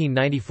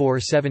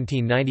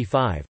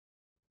 1794–1795.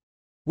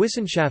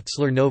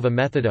 Wissenschaftslehre Nova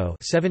Methodo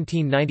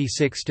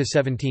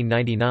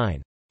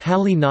 1796–1799,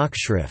 Halle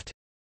Nachschrift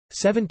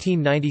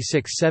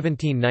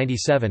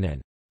 1796–1797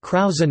 and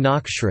Krause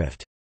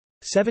Nachschrift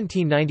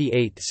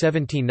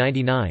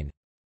 1798–1799.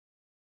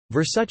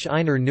 Versuch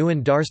einer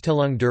neuen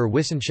Darstellung der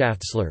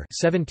Wissenschaftslehre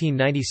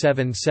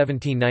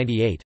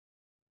 1797–1798.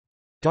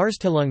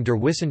 Darstellung der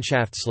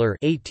Wissenschaftslehre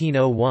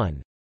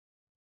 1801.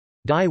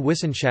 Die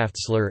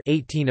Wissenschaftslehre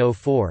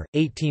 1804,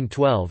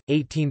 1812,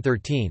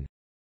 1813.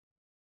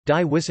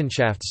 Die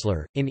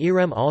Wissenschaftslehre, in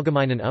Ihrem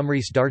allgemeinen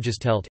Umriss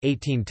dargestellt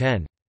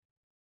 1810.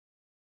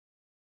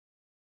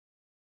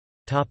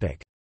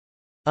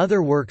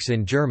 Other works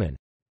in German.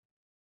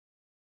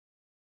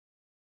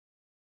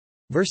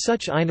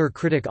 Versuch einer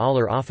Kritik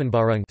aller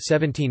Offenbarung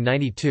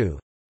 1792.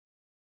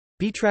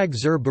 Beitrag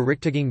zur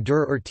Berichtigung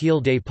der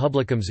Urteil des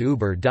Publikums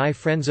über die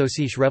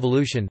Französische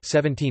Revolution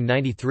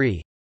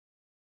 1793.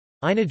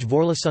 Einige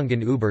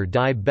Vorlesungen über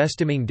die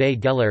Bestimmung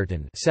des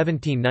Gelehrten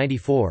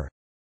 1794.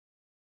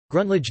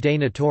 Grundlage des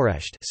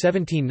Naturrechts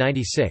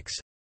 1796.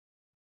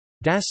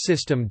 Das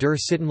System der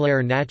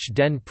Sittenlehre nach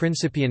den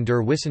Prinzipien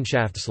der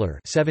Wissenschaftslehre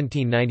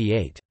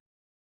 1798.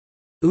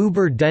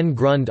 Über den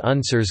Grund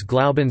unseres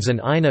Glaubens an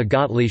eine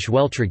göttliche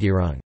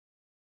Weltregierung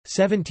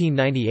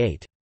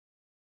 1798.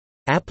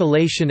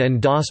 Appellation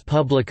an das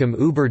Publikum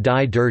über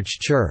die Deutsche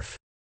Kirche.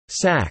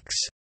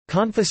 Sachs.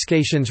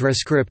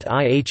 Confiscationsreskript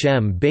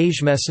im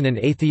beigemessenen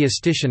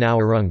atheistischen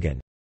Auerungen.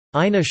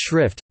 Eine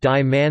Schrift,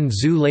 die man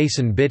zu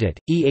lesen bittet,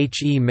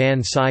 ehe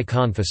man sie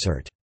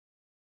konfessiert.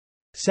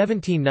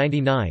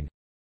 1799.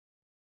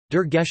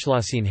 Der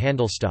Geschlossene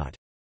Handelsstaat.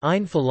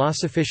 Ein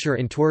philosophischer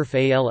Entwurf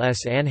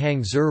als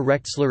Anhang zur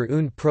Rechtslehre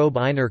und Probe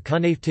einer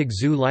Künftig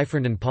zu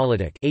liefernden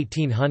Politik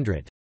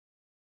 1800.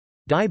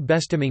 Die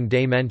Bestimmung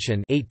des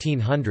Menschen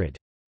 1800.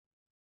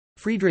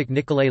 Friedrich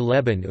Nicolai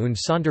Leben und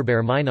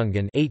Sonderbare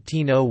Meinungen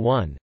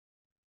 1801.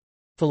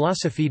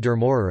 Philosophie der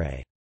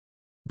Morale.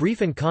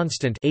 Brief and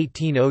Constant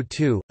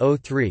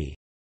 1802–03.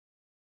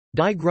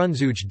 Die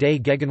Grundzüge des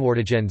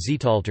gegenwärtigen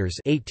Zeitalters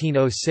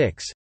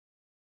 1806.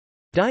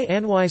 Die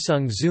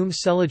Anweisung zum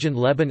Seeligen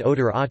Leben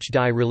oder auch die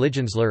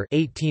Religionslehre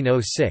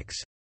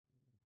 1806.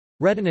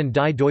 Reden und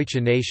die Deutsche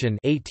Nation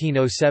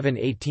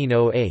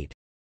 1807–1808.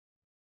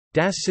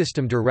 Das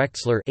System der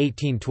Rechtslehre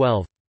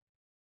 1812.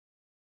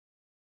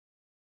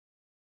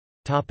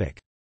 Topic: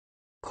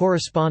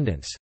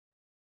 Correspondence.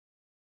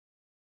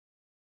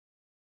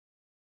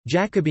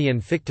 Jacobi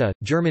and Fichte,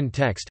 German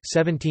text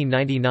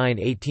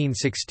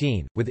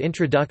 1799–1816, with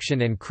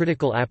introduction and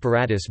critical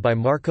apparatus by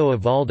Marco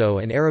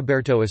Avaldo and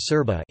Ariberto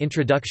Acerba.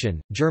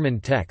 Introduction, German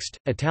text,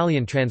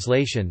 Italian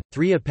translation,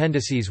 3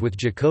 appendices with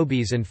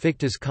Jacobi's and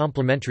Fichte's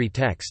complementary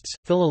texts,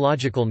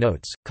 philological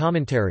notes,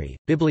 commentary,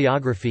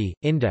 bibliography,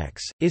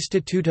 index,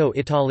 Istituto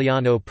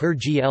Italiano per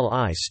gli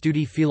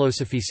Studi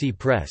Filosofici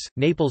Press,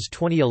 Naples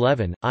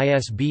 2011,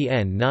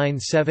 ISBN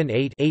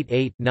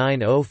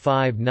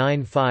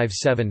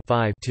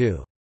 978-88-905957-5.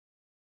 2.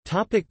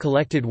 Topic: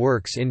 collected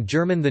works in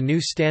German. The New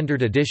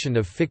Standard Edition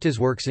of Fichte's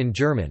works in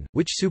German,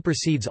 which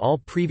supersedes all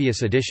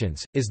previous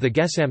editions, is the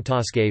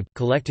Gesamtausgabe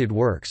collected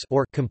works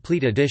or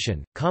complete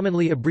edition,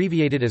 commonly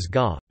abbreviated as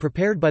GA,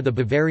 prepared by the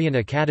Bavarian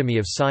Academy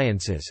of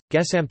Sciences,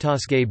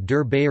 Gesamtausgabe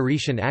der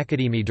Bayerischen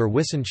Akademie der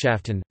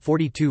Wissenschaften,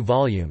 42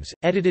 volumes,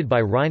 edited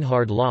by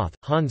Reinhard Loth,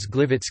 Hans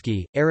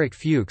Gliwitzki, Erich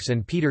Fuchs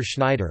and Peter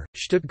Schneider,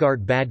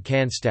 Stuttgart Bad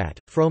Cannstatt,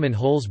 Frohman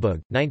Holzburg,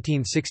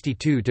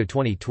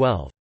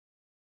 1962–2012.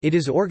 It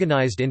is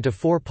organized into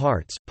 4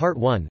 parts: Part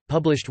 1,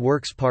 Published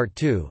Works Part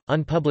 2,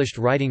 Unpublished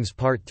Writings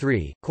Part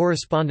 3,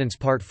 Correspondence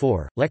Part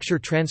 4, Lecture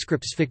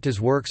Transcripts.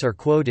 Fichte's works are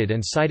quoted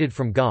and cited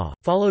from GA,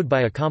 followed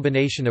by a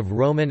combination of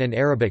Roman and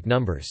Arabic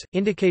numbers,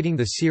 indicating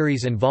the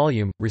series and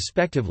volume,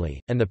 respectively,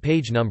 and the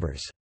page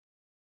numbers.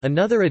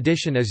 Another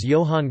edition is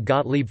Johann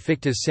Gottlieb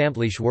Fichte's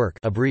Samtliche Werke,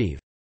 abbrev.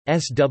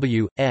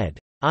 SW, ed.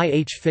 I.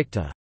 H.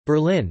 Fichte.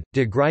 Berlin,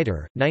 De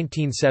Gruyter,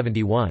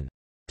 1971.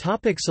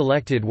 Topic: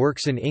 selected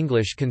works in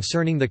English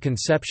concerning the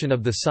conception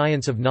of the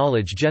science of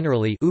knowledge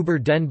generally.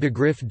 Über den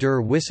Begriff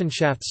der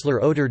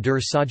Wissenschaftslehre oder der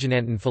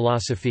sogenannten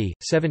Philosophie,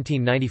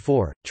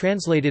 1794,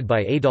 translated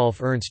by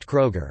Adolf Ernst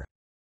Kroger.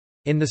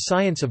 In the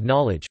Science of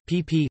Knowledge,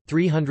 pp.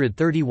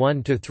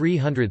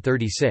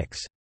 331–336.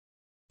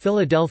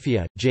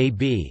 Philadelphia,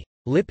 J.B.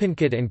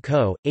 Lippincott &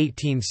 Co.,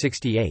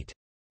 1868.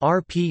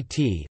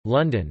 RPT,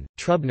 London,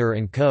 Trubner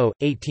 & Co.,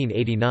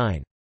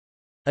 1889.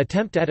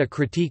 Attempt at a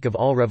Critique of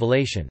All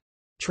Revelation.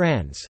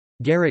 Trans.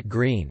 Garrett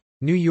Green.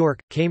 New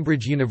York,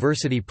 Cambridge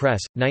University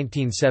Press,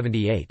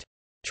 1978.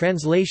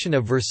 Translation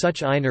of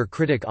Versuch einer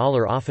Kritik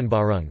aller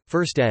Offenbarung,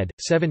 1st ed.,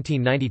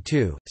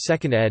 1792,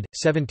 2nd ed.,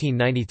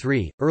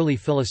 1793, Early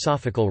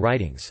Philosophical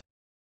Writings.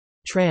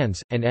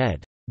 Trans. and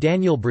ed.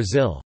 Daniel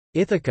Brazil.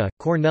 Ithaca,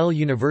 Cornell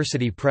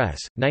University Press,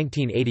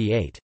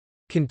 1988.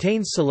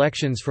 Contains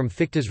selections from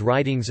Fichte's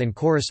writings and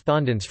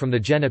correspondence from the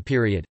Jena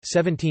period,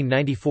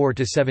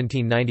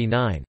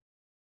 1794–1799.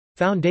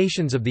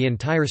 Foundations of the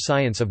Entire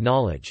Science of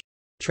Knowledge.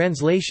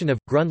 Translation of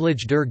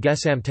Grundlage der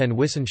Gesamten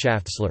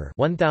Wissenschaftslehre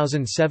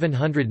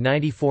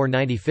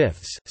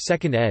 1794–95,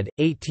 2nd ed.,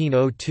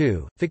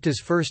 1802,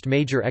 Fichte's first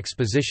major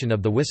exposition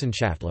of the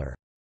Wissenschaftslehre.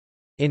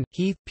 In,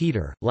 Heath,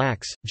 Peter,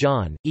 Lax,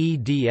 John,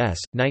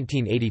 eds.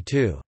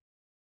 1982.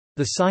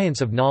 The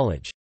Science of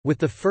Knowledge. With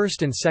the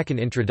first and second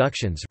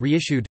introductions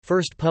reissued,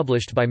 first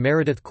published by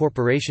Meredith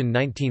Corporation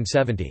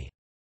 1970.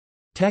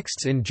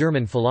 Texts in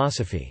German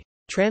Philosophy.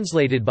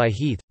 Translated by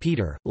Heath,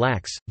 Peter,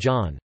 Lax,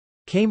 John.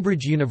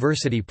 Cambridge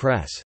University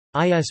Press.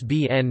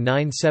 ISBN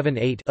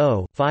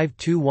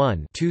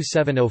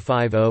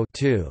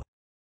 978-0-521-27050-2.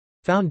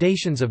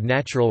 Foundations of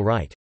Natural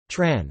Right.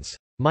 Trans.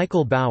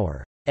 Michael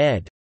Bauer.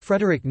 ed.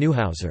 Frederick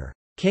Neuhauser.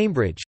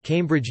 Cambridge,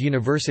 Cambridge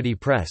University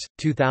Press,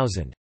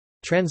 2000.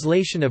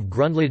 Translation of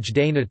Grundlage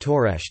des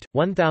Naturrecht,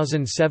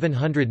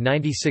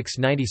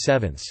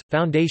 1796–97,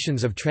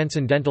 Foundations of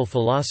Transcendental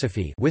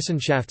Philosophy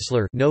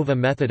Wissenschaftslehre Nova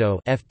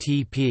Methodo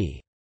FTP.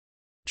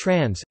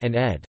 Trans. and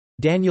ed.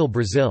 Daniel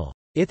Brazil.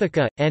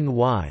 Ithaca,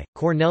 N.Y.,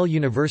 Cornell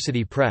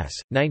University Press,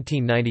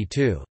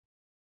 1992.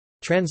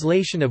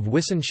 Translation of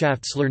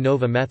Wissenschaftslehre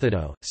Nova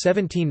Methodo,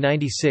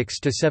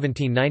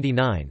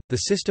 1796–1799, The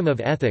System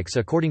of Ethics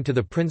According to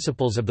the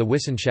Principles of the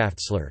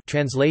Wissenschaftslehre.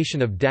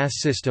 Translation of Das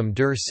System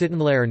der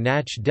Sittenlehre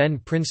nach den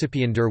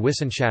Prinzipien der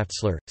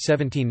Wissenschaftslehre,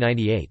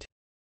 1798.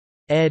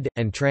 Ed.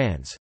 and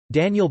trans.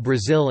 Daniel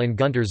Brazil and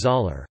Gunter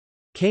Zoller.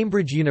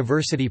 Cambridge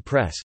University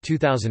Press,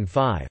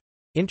 2005.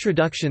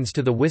 Introductions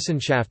to the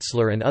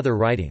Wissenschaftslehre and Other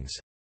Writings.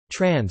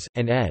 Trans.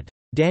 and ed.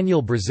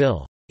 Daniel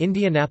Brazil.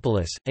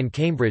 Indianapolis, and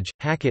Cambridge,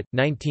 Hackett,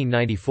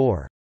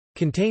 1994.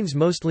 Contains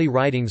mostly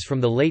writings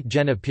from the late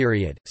Jena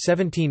period,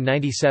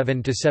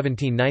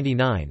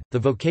 1797–1799, The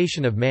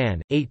Vocation of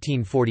Man,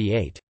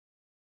 1848.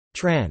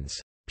 Trans.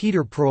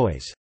 Peter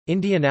Preuss.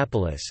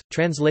 Indianapolis,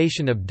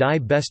 translation of Die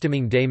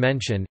Bestimmung des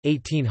Menschen,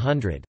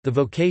 1800, The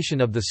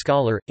Vocation of the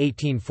Scholar,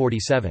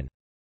 1847.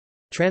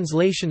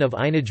 Translation of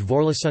Einige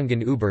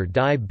Vorlesungen über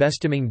die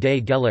Bestimmung des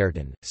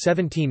Gelehrten,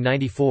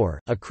 1794,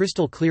 a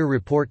crystal-clear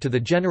report to the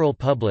general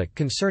public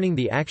concerning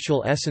the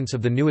actual essence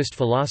of the newest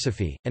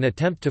philosophy, an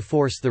attempt to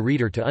force the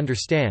reader to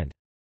understand.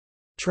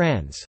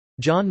 Trans.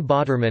 John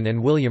Boterman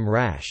and William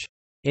Rash.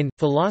 In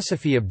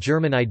Philosophy of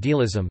German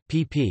Idealism,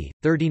 pp.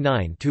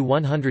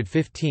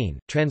 39–115,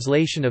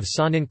 translation of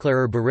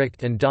Sonnenklarer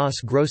Bericht und das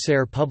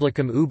große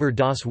Publikum über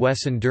das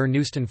Wesen der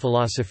neuesten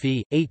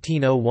Philosophie,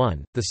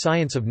 1801, The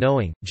Science of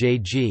Knowing,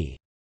 J.G.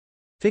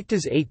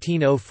 Fichte's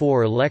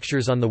 1804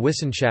 Lectures on the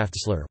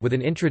Wissenschaftslehre with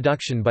an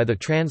introduction by the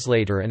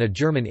translator and a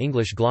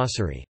German-English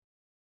glossary.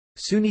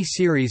 Sunni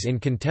series in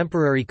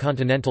Contemporary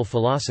Continental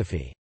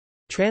Philosophy.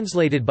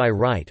 Translated by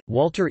Wright,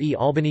 Walter E.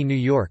 Albany, New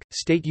York,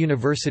 State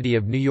University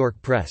of New York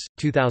Press,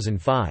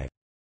 2005.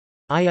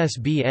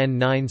 ISBN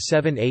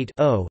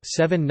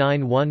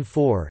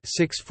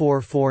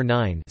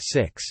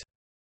 978-0-7914-6449-6.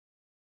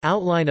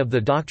 Outline of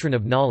the Doctrine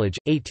of Knowledge,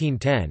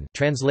 1810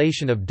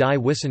 translation of Die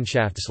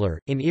Wissenschaftslehre,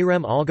 in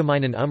Ihrem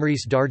allgemeinen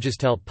Umriss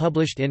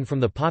published in From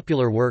the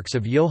Popular Works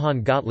of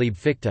Johann Gottlieb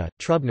Fichte,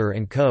 Trubner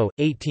 & Co.,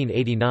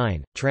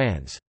 1889,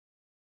 trans.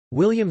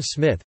 William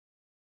Smith.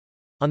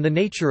 On the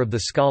Nature of the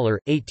Scholar,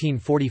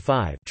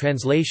 1845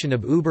 translation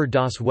of Über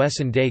das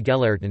Wesen des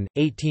Gelehrten,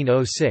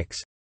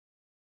 1806.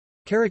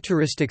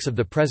 Characteristics of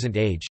the Present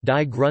Age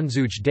Die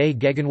Grundzüge des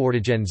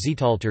gegenwärtigen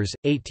Zeitalters,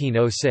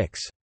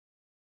 1806.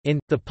 In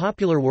The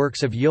Popular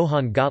Works of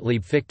Johann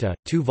Gottlieb Fichte,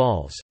 2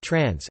 vols,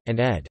 trans, and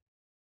ed.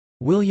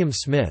 William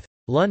Smith.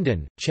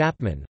 London,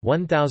 Chapman,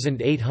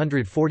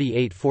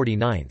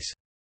 1848-49.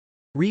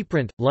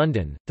 Reprint,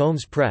 London,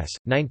 Thomes Press,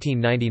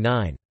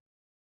 1999.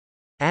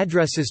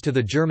 Addresses to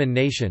the German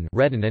Nation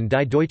Reden and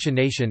die Deutsche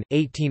Nation,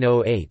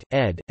 1808,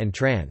 ed., and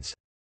trans.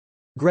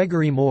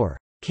 Gregory Moore.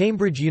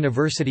 Cambridge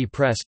University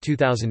Press,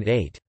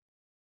 2008.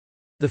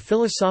 The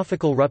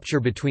Philosophical Rupture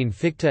Between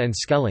Fichte and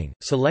Schelling,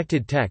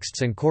 Selected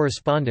Texts and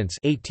Correspondence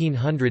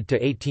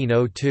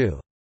 1800–1802.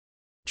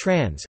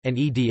 Trans, and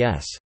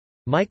eds.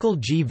 Michael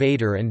G.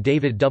 Vader and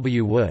David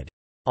W. Wood.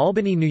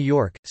 Albany, New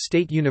York,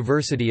 State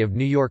University of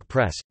New York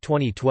Press,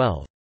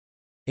 2012.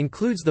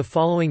 Includes the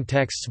following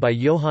texts by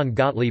Johann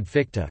Gottlieb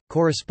Fichte,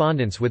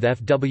 correspondence with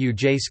F. W.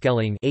 J.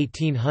 Schelling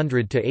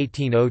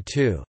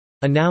 1800–1802.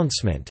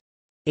 Announcement.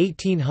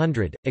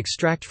 1800,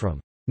 extract from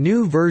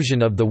New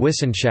Version of the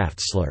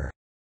Wissenschaftslehre.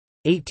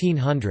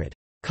 1800.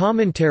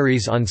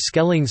 Commentaries on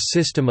Schelling's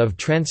System of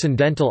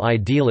Transcendental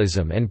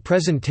Idealism and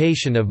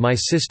Presentation of My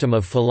System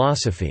of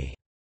Philosophy.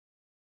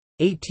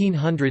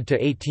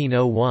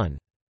 1800–1801.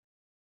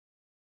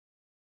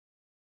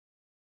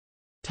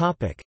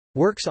 Topic.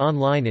 Works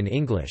online in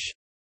English.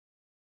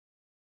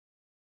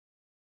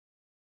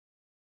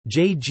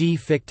 J. G.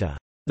 Fichte.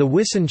 The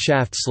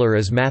Wissenschaftslehre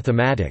as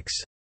Mathematics.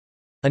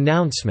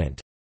 Announcement.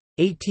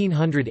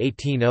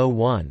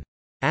 1800–1801.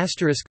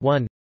 Asterisk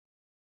 1.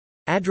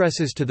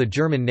 Addresses to the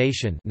German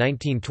Nation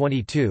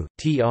 1922,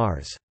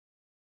 T.R.s.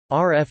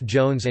 R. F.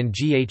 Jones and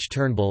G. H.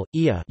 Turnbull,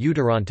 Ia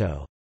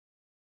Uteranto.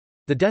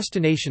 The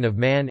Destination of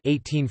Man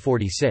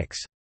 1846.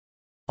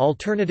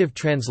 Alternative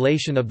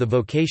translation of The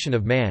Vocation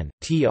of Man,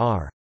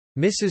 T.R.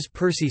 Mrs.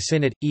 Percy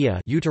Sinnott,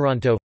 Ia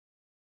Uteranto.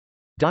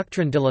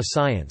 Doctrine de la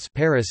Science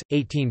Paris,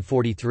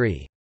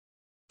 1843.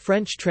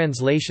 French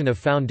translation of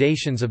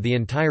Foundations of the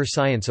Entire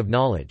Science of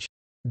Knowledge.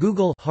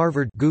 Google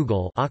Harvard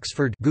Google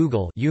Oxford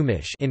Google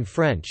UMich in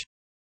French.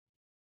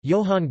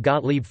 Johann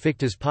Gottlieb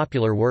Fichte's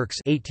Popular Works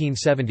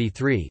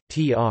 1873,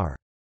 Tr.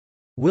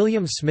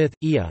 William Smith,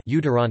 Ia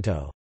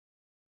Uteranto.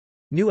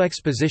 New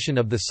Exposition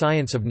of the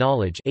Science of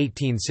Knowledge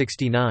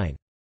 1869.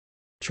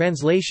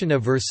 Translation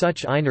of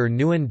Versuch einer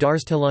neuen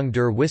Darstellung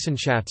der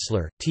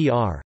Wissenschaftslehre,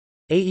 Tr.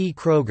 A. E.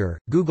 Kroger,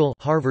 Google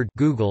Harvard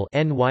Google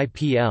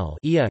NYPL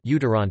Ia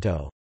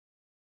Uteranto.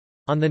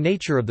 On the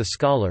Nature of the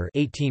Scholar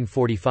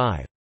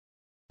 1845.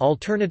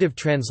 Alternative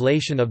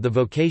translation of The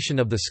Vocation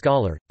of the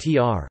Scholar,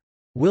 Tr.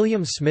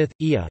 William Smith,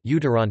 Ia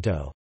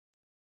Uteranto.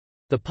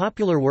 The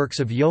Popular Works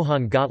of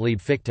Johann Gottlieb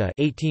Fichte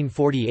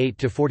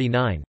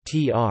 1848–49,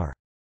 Tr.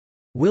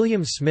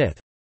 William Smith.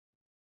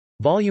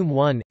 Volume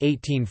 1,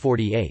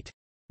 1848.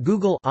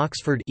 Google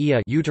Oxford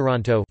Ia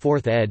Uteranto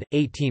 4th ed.,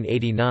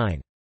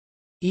 1889.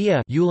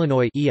 Ia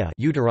Illinois Ia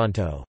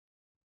Uteranto.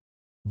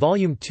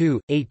 Volume 2,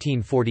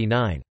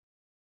 1849.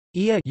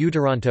 Ia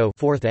Uteranto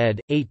 4th ed.,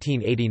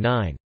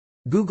 1889.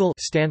 Google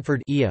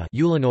Stanford Ia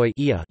Illinois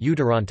Ia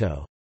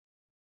Uteranto.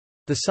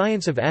 The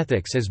Science of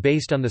Ethics as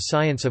Based on the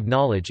Science of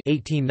Knowledge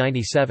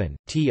 1897,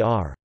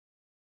 Tr.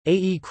 A.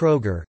 E.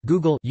 Kroger,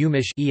 Google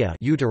UMich Ia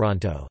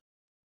Uteranto.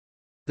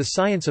 The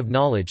Science of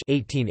Knowledge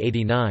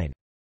 1889.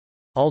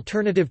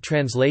 Alternative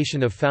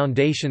translation of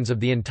Foundations of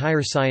the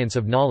Entire Science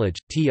of Knowledge,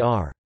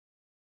 Tr.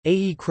 A.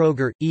 E.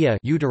 Kroger, Ia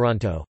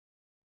Uteranto.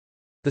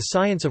 The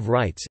Science of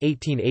Rights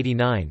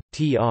 1889,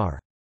 Tr.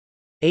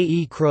 A.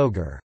 E.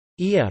 Kroger.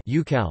 Ia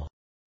Ucal.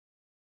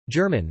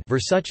 German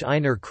Versuch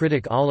einer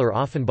Kritik aller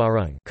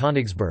Offenbarung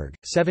Königsberg,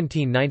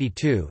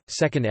 1792,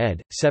 2nd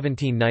ed.,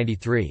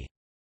 1793.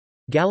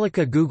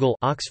 Gallica Google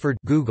Oxford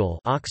Google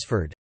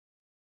Oxford.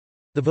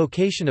 The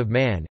Vocation of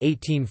Man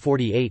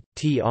 1848,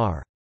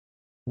 Tr.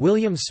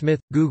 William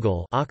Smith,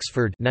 Google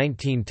Oxford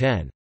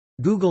 1910.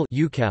 Google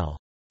UCal.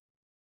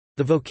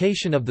 The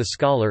Vocation of the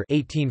Scholar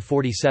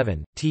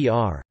 1847,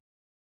 Tr.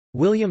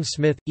 William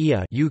Smith,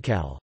 Ia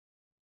UCal.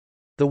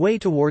 The Way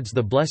Towards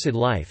the Blessed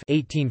Life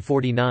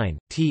 1849,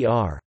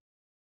 Tr.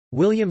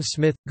 William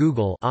Smith,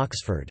 Google,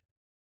 Oxford.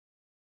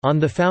 On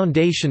the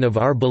Foundation of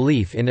Our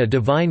Belief in a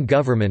Divine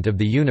Government of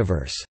the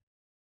Universe.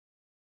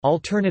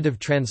 Alternative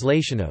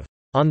translation of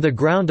On the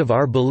Ground of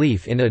Our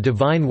Belief in a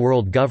Divine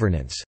World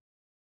Governance.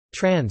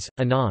 Trans.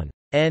 Anon.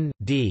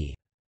 N.D.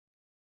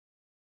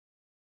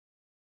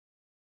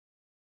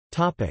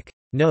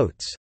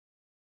 Notes.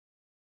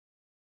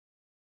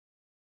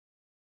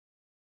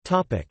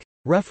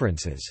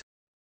 References.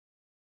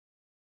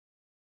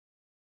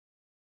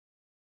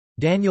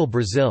 Daniel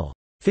Brazil.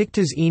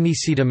 Fichte's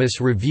Inicedamus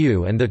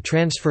Review and the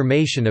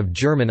Transformation of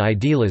German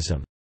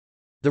Idealism.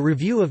 The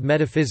Review of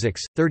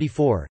Metaphysics,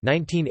 34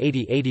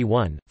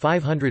 1980-81,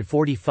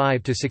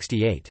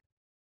 545–68.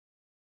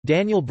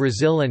 Daniel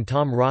Brazil and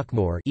Tom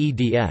Rockmore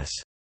eds.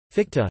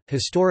 Fichte,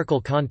 Historical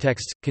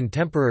Contexts,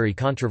 Contemporary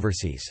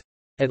Controversies.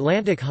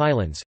 Atlantic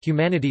Highlands,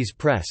 Humanities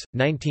Press,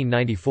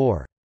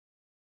 1994.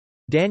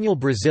 Daniel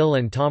Brazil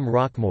and Tom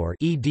Rockmore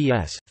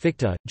eds.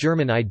 Fichte,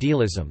 German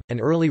Idealism,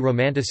 and Early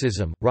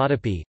Romanticism,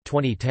 Rodopi,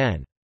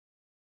 2010.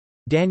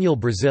 Daniel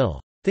Brazil.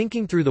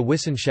 Thinking Through the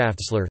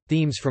Wissenschaftslehre,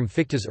 Themes from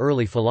Fichte's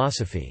Early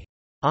Philosophy.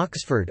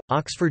 Oxford,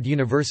 Oxford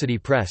University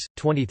Press,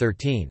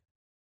 2013.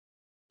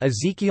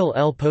 Ezekiel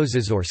L.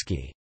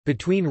 Pozizorski.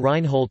 Between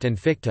Reinhold and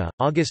Fichte,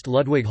 August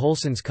Ludwig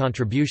Holson's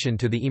Contribution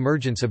to the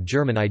Emergence of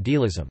German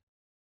Idealism.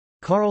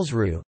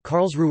 Karlsruhe,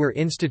 Karlsruher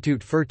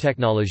Institut für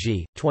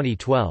Technologie,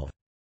 2012.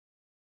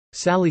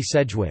 Sally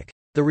Sedgwick.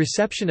 The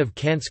Reception of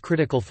Kant's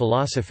Critical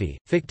Philosophy,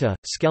 Fichte,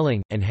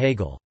 Schelling, and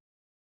Hegel.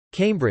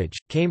 Cambridge,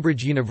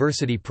 Cambridge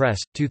University Press,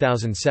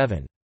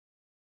 2007.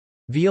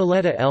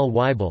 Violetta L.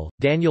 Weibel,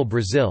 Daniel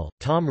Brazil,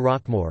 Tom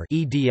Rockmore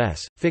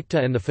eds. Fichte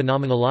and the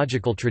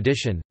Phenomenological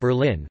Tradition,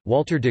 Berlin,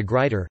 Walter de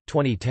Gruyter,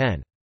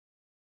 2010.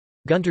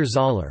 Gunter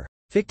Zoller.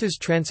 Fichte's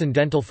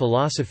Transcendental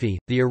Philosophy,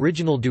 The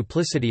Original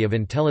Duplicity of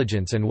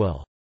Intelligence and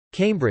Will.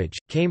 Cambridge,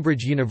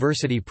 Cambridge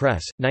University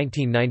Press,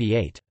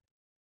 1998.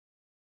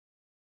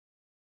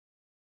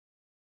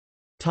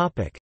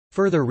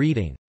 Further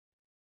reading.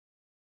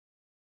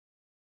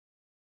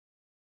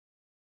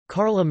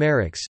 Karl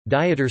Amerix,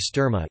 Dieter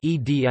Sturma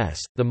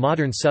eds. The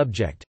Modern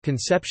Subject,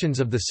 Conceptions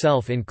of the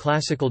Self in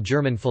Classical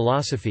German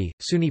Philosophy,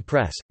 SUNY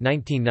Press,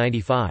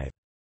 1995.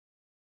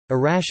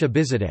 Arash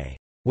Abizadeh.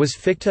 Was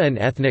Fichte an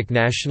ethnic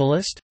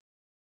nationalist?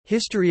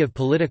 History of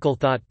Political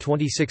Thought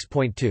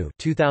 26.2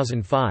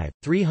 2005,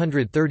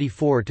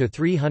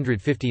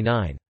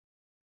 334–359.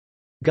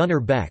 Gunnar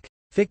Beck.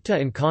 Fichte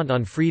and Kant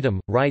on Freedom,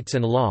 Rights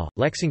and Law,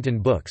 Lexington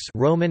Books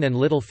Rowman and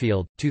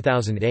Littlefield,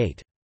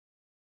 2008.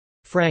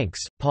 Franks,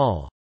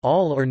 Paul.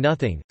 All or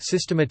Nothing,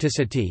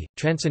 Systematicity,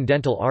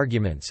 Transcendental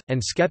Arguments,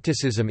 and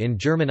Skepticism in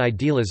German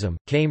Idealism,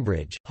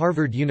 Cambridge,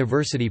 Harvard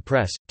University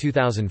Press,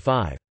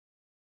 2005.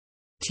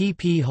 T.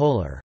 P.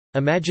 Hohler.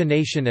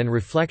 Imagination and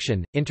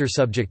Reflection,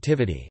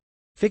 Intersubjectivity.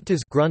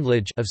 Fichte's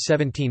Grundlage of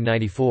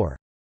 1794.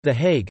 The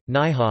Hague,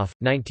 Nijhoff,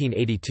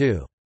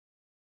 1982.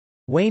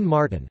 Wayne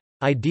Martin.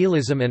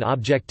 Idealism and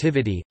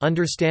Objectivity,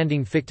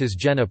 Understanding Fichte's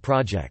Jena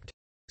Project.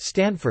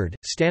 Stanford,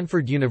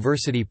 Stanford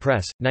University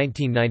Press,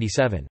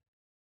 1997.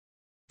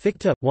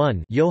 Fichte,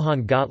 1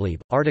 Johann Gottlieb,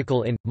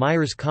 article in,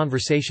 Meyer's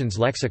Conversations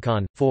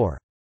Lexicon, 4.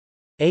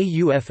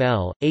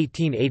 AUFL,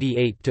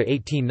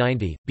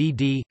 1888–1890,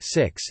 BD,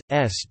 6,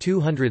 S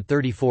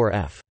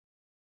 234F.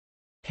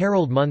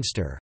 Harold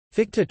Munster.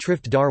 Fichte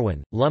trifft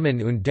Darwin,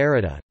 Luhmann und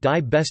Derrida, die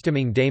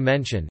Bestimmung des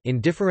Menschen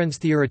in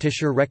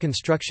Differenztheoretischer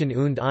Rekonstruktion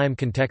und im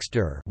Kontext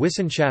der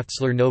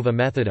Wissenschaftler Nova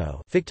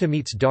Methodo. Fichte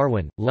meets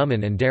Darwin,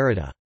 Luhmann and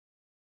Derrida.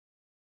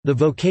 The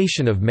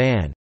Vocation of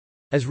Man,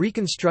 as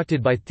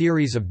reconstructed by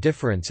theories of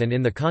difference and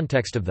in the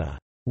context of the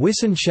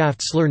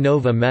Wissenschaftler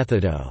Nova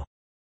Methodo.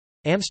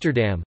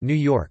 Amsterdam, New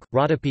York,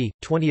 Rodopi,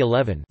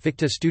 2011.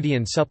 Fichte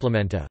Studien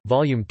Supplementa,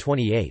 Volume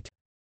 28.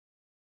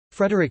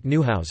 Frederick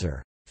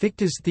Neuhauser.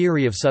 Fichte's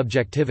Theory of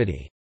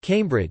Subjectivity.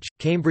 Cambridge,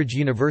 Cambridge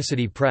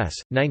University Press,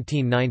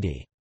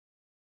 1990.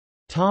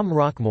 Tom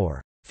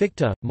Rockmore.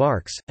 Fichte,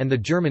 Marx, and the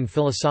German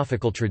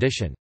Philosophical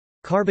Tradition.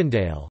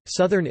 Carbondale,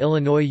 Southern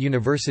Illinois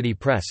University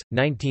Press,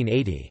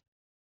 1980.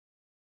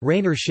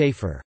 Rainer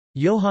Schaefer.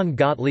 Johann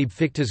Gottlieb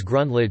Fichte's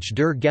Grundlage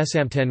der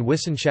gesamten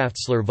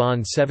Wissenschaftslehre von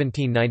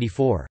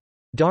 1794.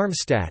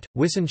 Darmstadt,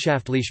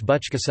 Wissenschaftliche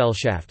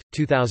Buchgesellschaft,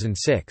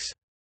 2006.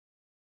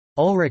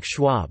 Ulrich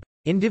Schwab.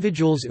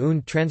 Individuals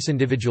und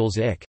Transindividuals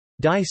Ich.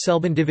 Die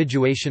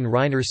Selbindividuation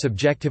reiner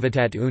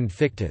Subjektivität und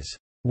Fichte's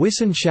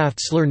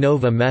Wissenschaftslehre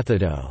Nova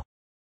Methodo.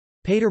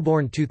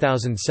 Paderborn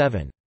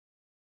 2007.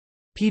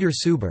 Peter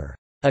Suber.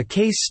 A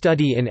Case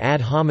Study in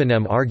Ad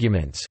Hominem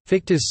Arguments,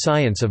 Fichte's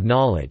Science of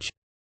Knowledge.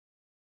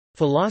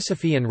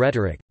 Philosophy and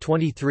Rhetoric,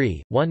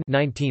 23, 1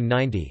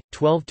 1990,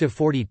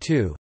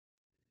 12–42.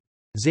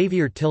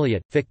 Xavier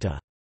Tilliot, Fichte.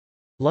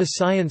 La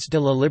Science de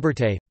la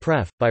Liberté,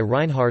 Pref. by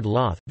Reinhard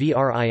Loth,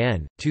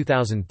 VRIN,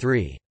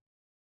 2003.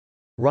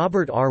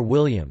 Robert R.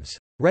 Williams.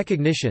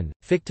 Recognition,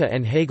 Fichte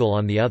and Hegel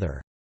on the Other.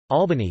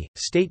 Albany,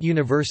 State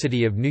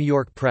University of New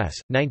York Press,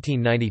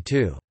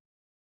 1992.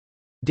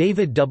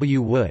 David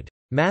W. Wood.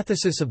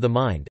 Mathesis of the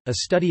Mind, a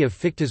study of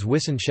Fichte's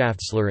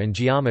Wissenschaftslehre and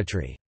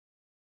geometry.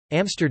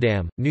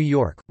 Amsterdam, New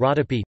York,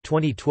 Rodopi,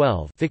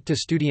 2012 Fichte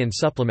Studien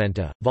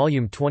Supplementa,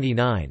 Volume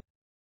 29.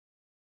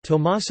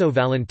 Tommaso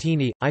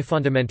Valentini, I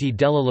fondamenti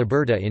della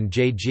libertà in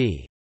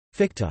J.G.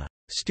 Fichte.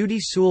 Studi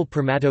sul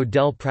primato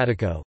del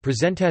pratico,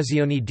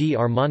 presentazioni di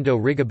Armando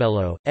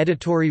Rigobello,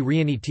 Editori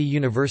Riuniti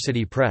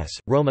University Press,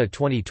 Roma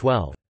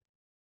 2012.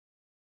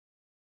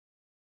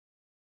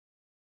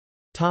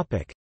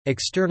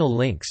 External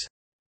links.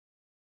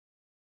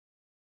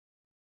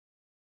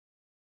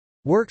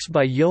 Works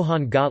by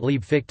Johann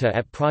Gottlieb Fichte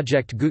at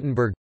Project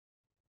Gutenberg.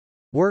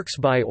 Works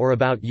by or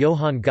about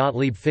Johann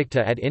Gottlieb Fichte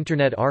at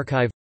Internet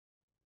Archive.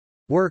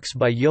 Works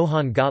by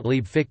Johann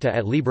Gottlieb Fichte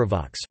at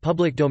LibriVox,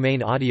 public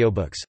domain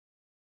audiobooks.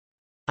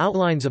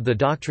 Outlines of the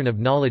Doctrine of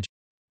Knowledge.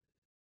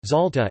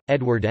 Zalta,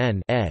 Edward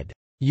N. ed.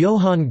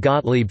 Johann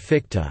Gottlieb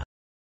Fichte.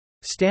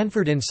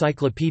 Stanford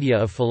Encyclopedia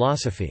of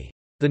Philosophy.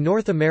 The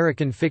North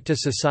American Fichte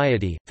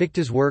Society,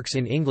 Fichte's works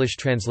in English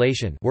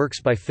translation.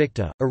 Works by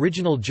Fichte,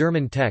 original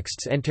German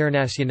texts.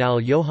 Internationale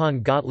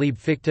Johann Gottlieb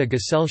Fichte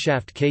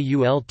Gesellschaft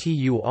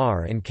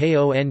KULTUR and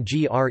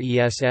KONGRESSWERK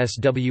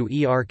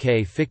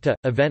Fichte,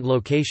 event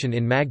location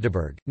in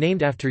Magdeburg,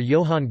 named after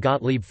Johann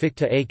Gottlieb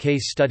Fichte. A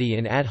case study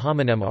in ad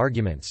hominem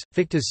arguments,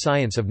 Fichte's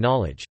Science of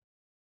Knowledge.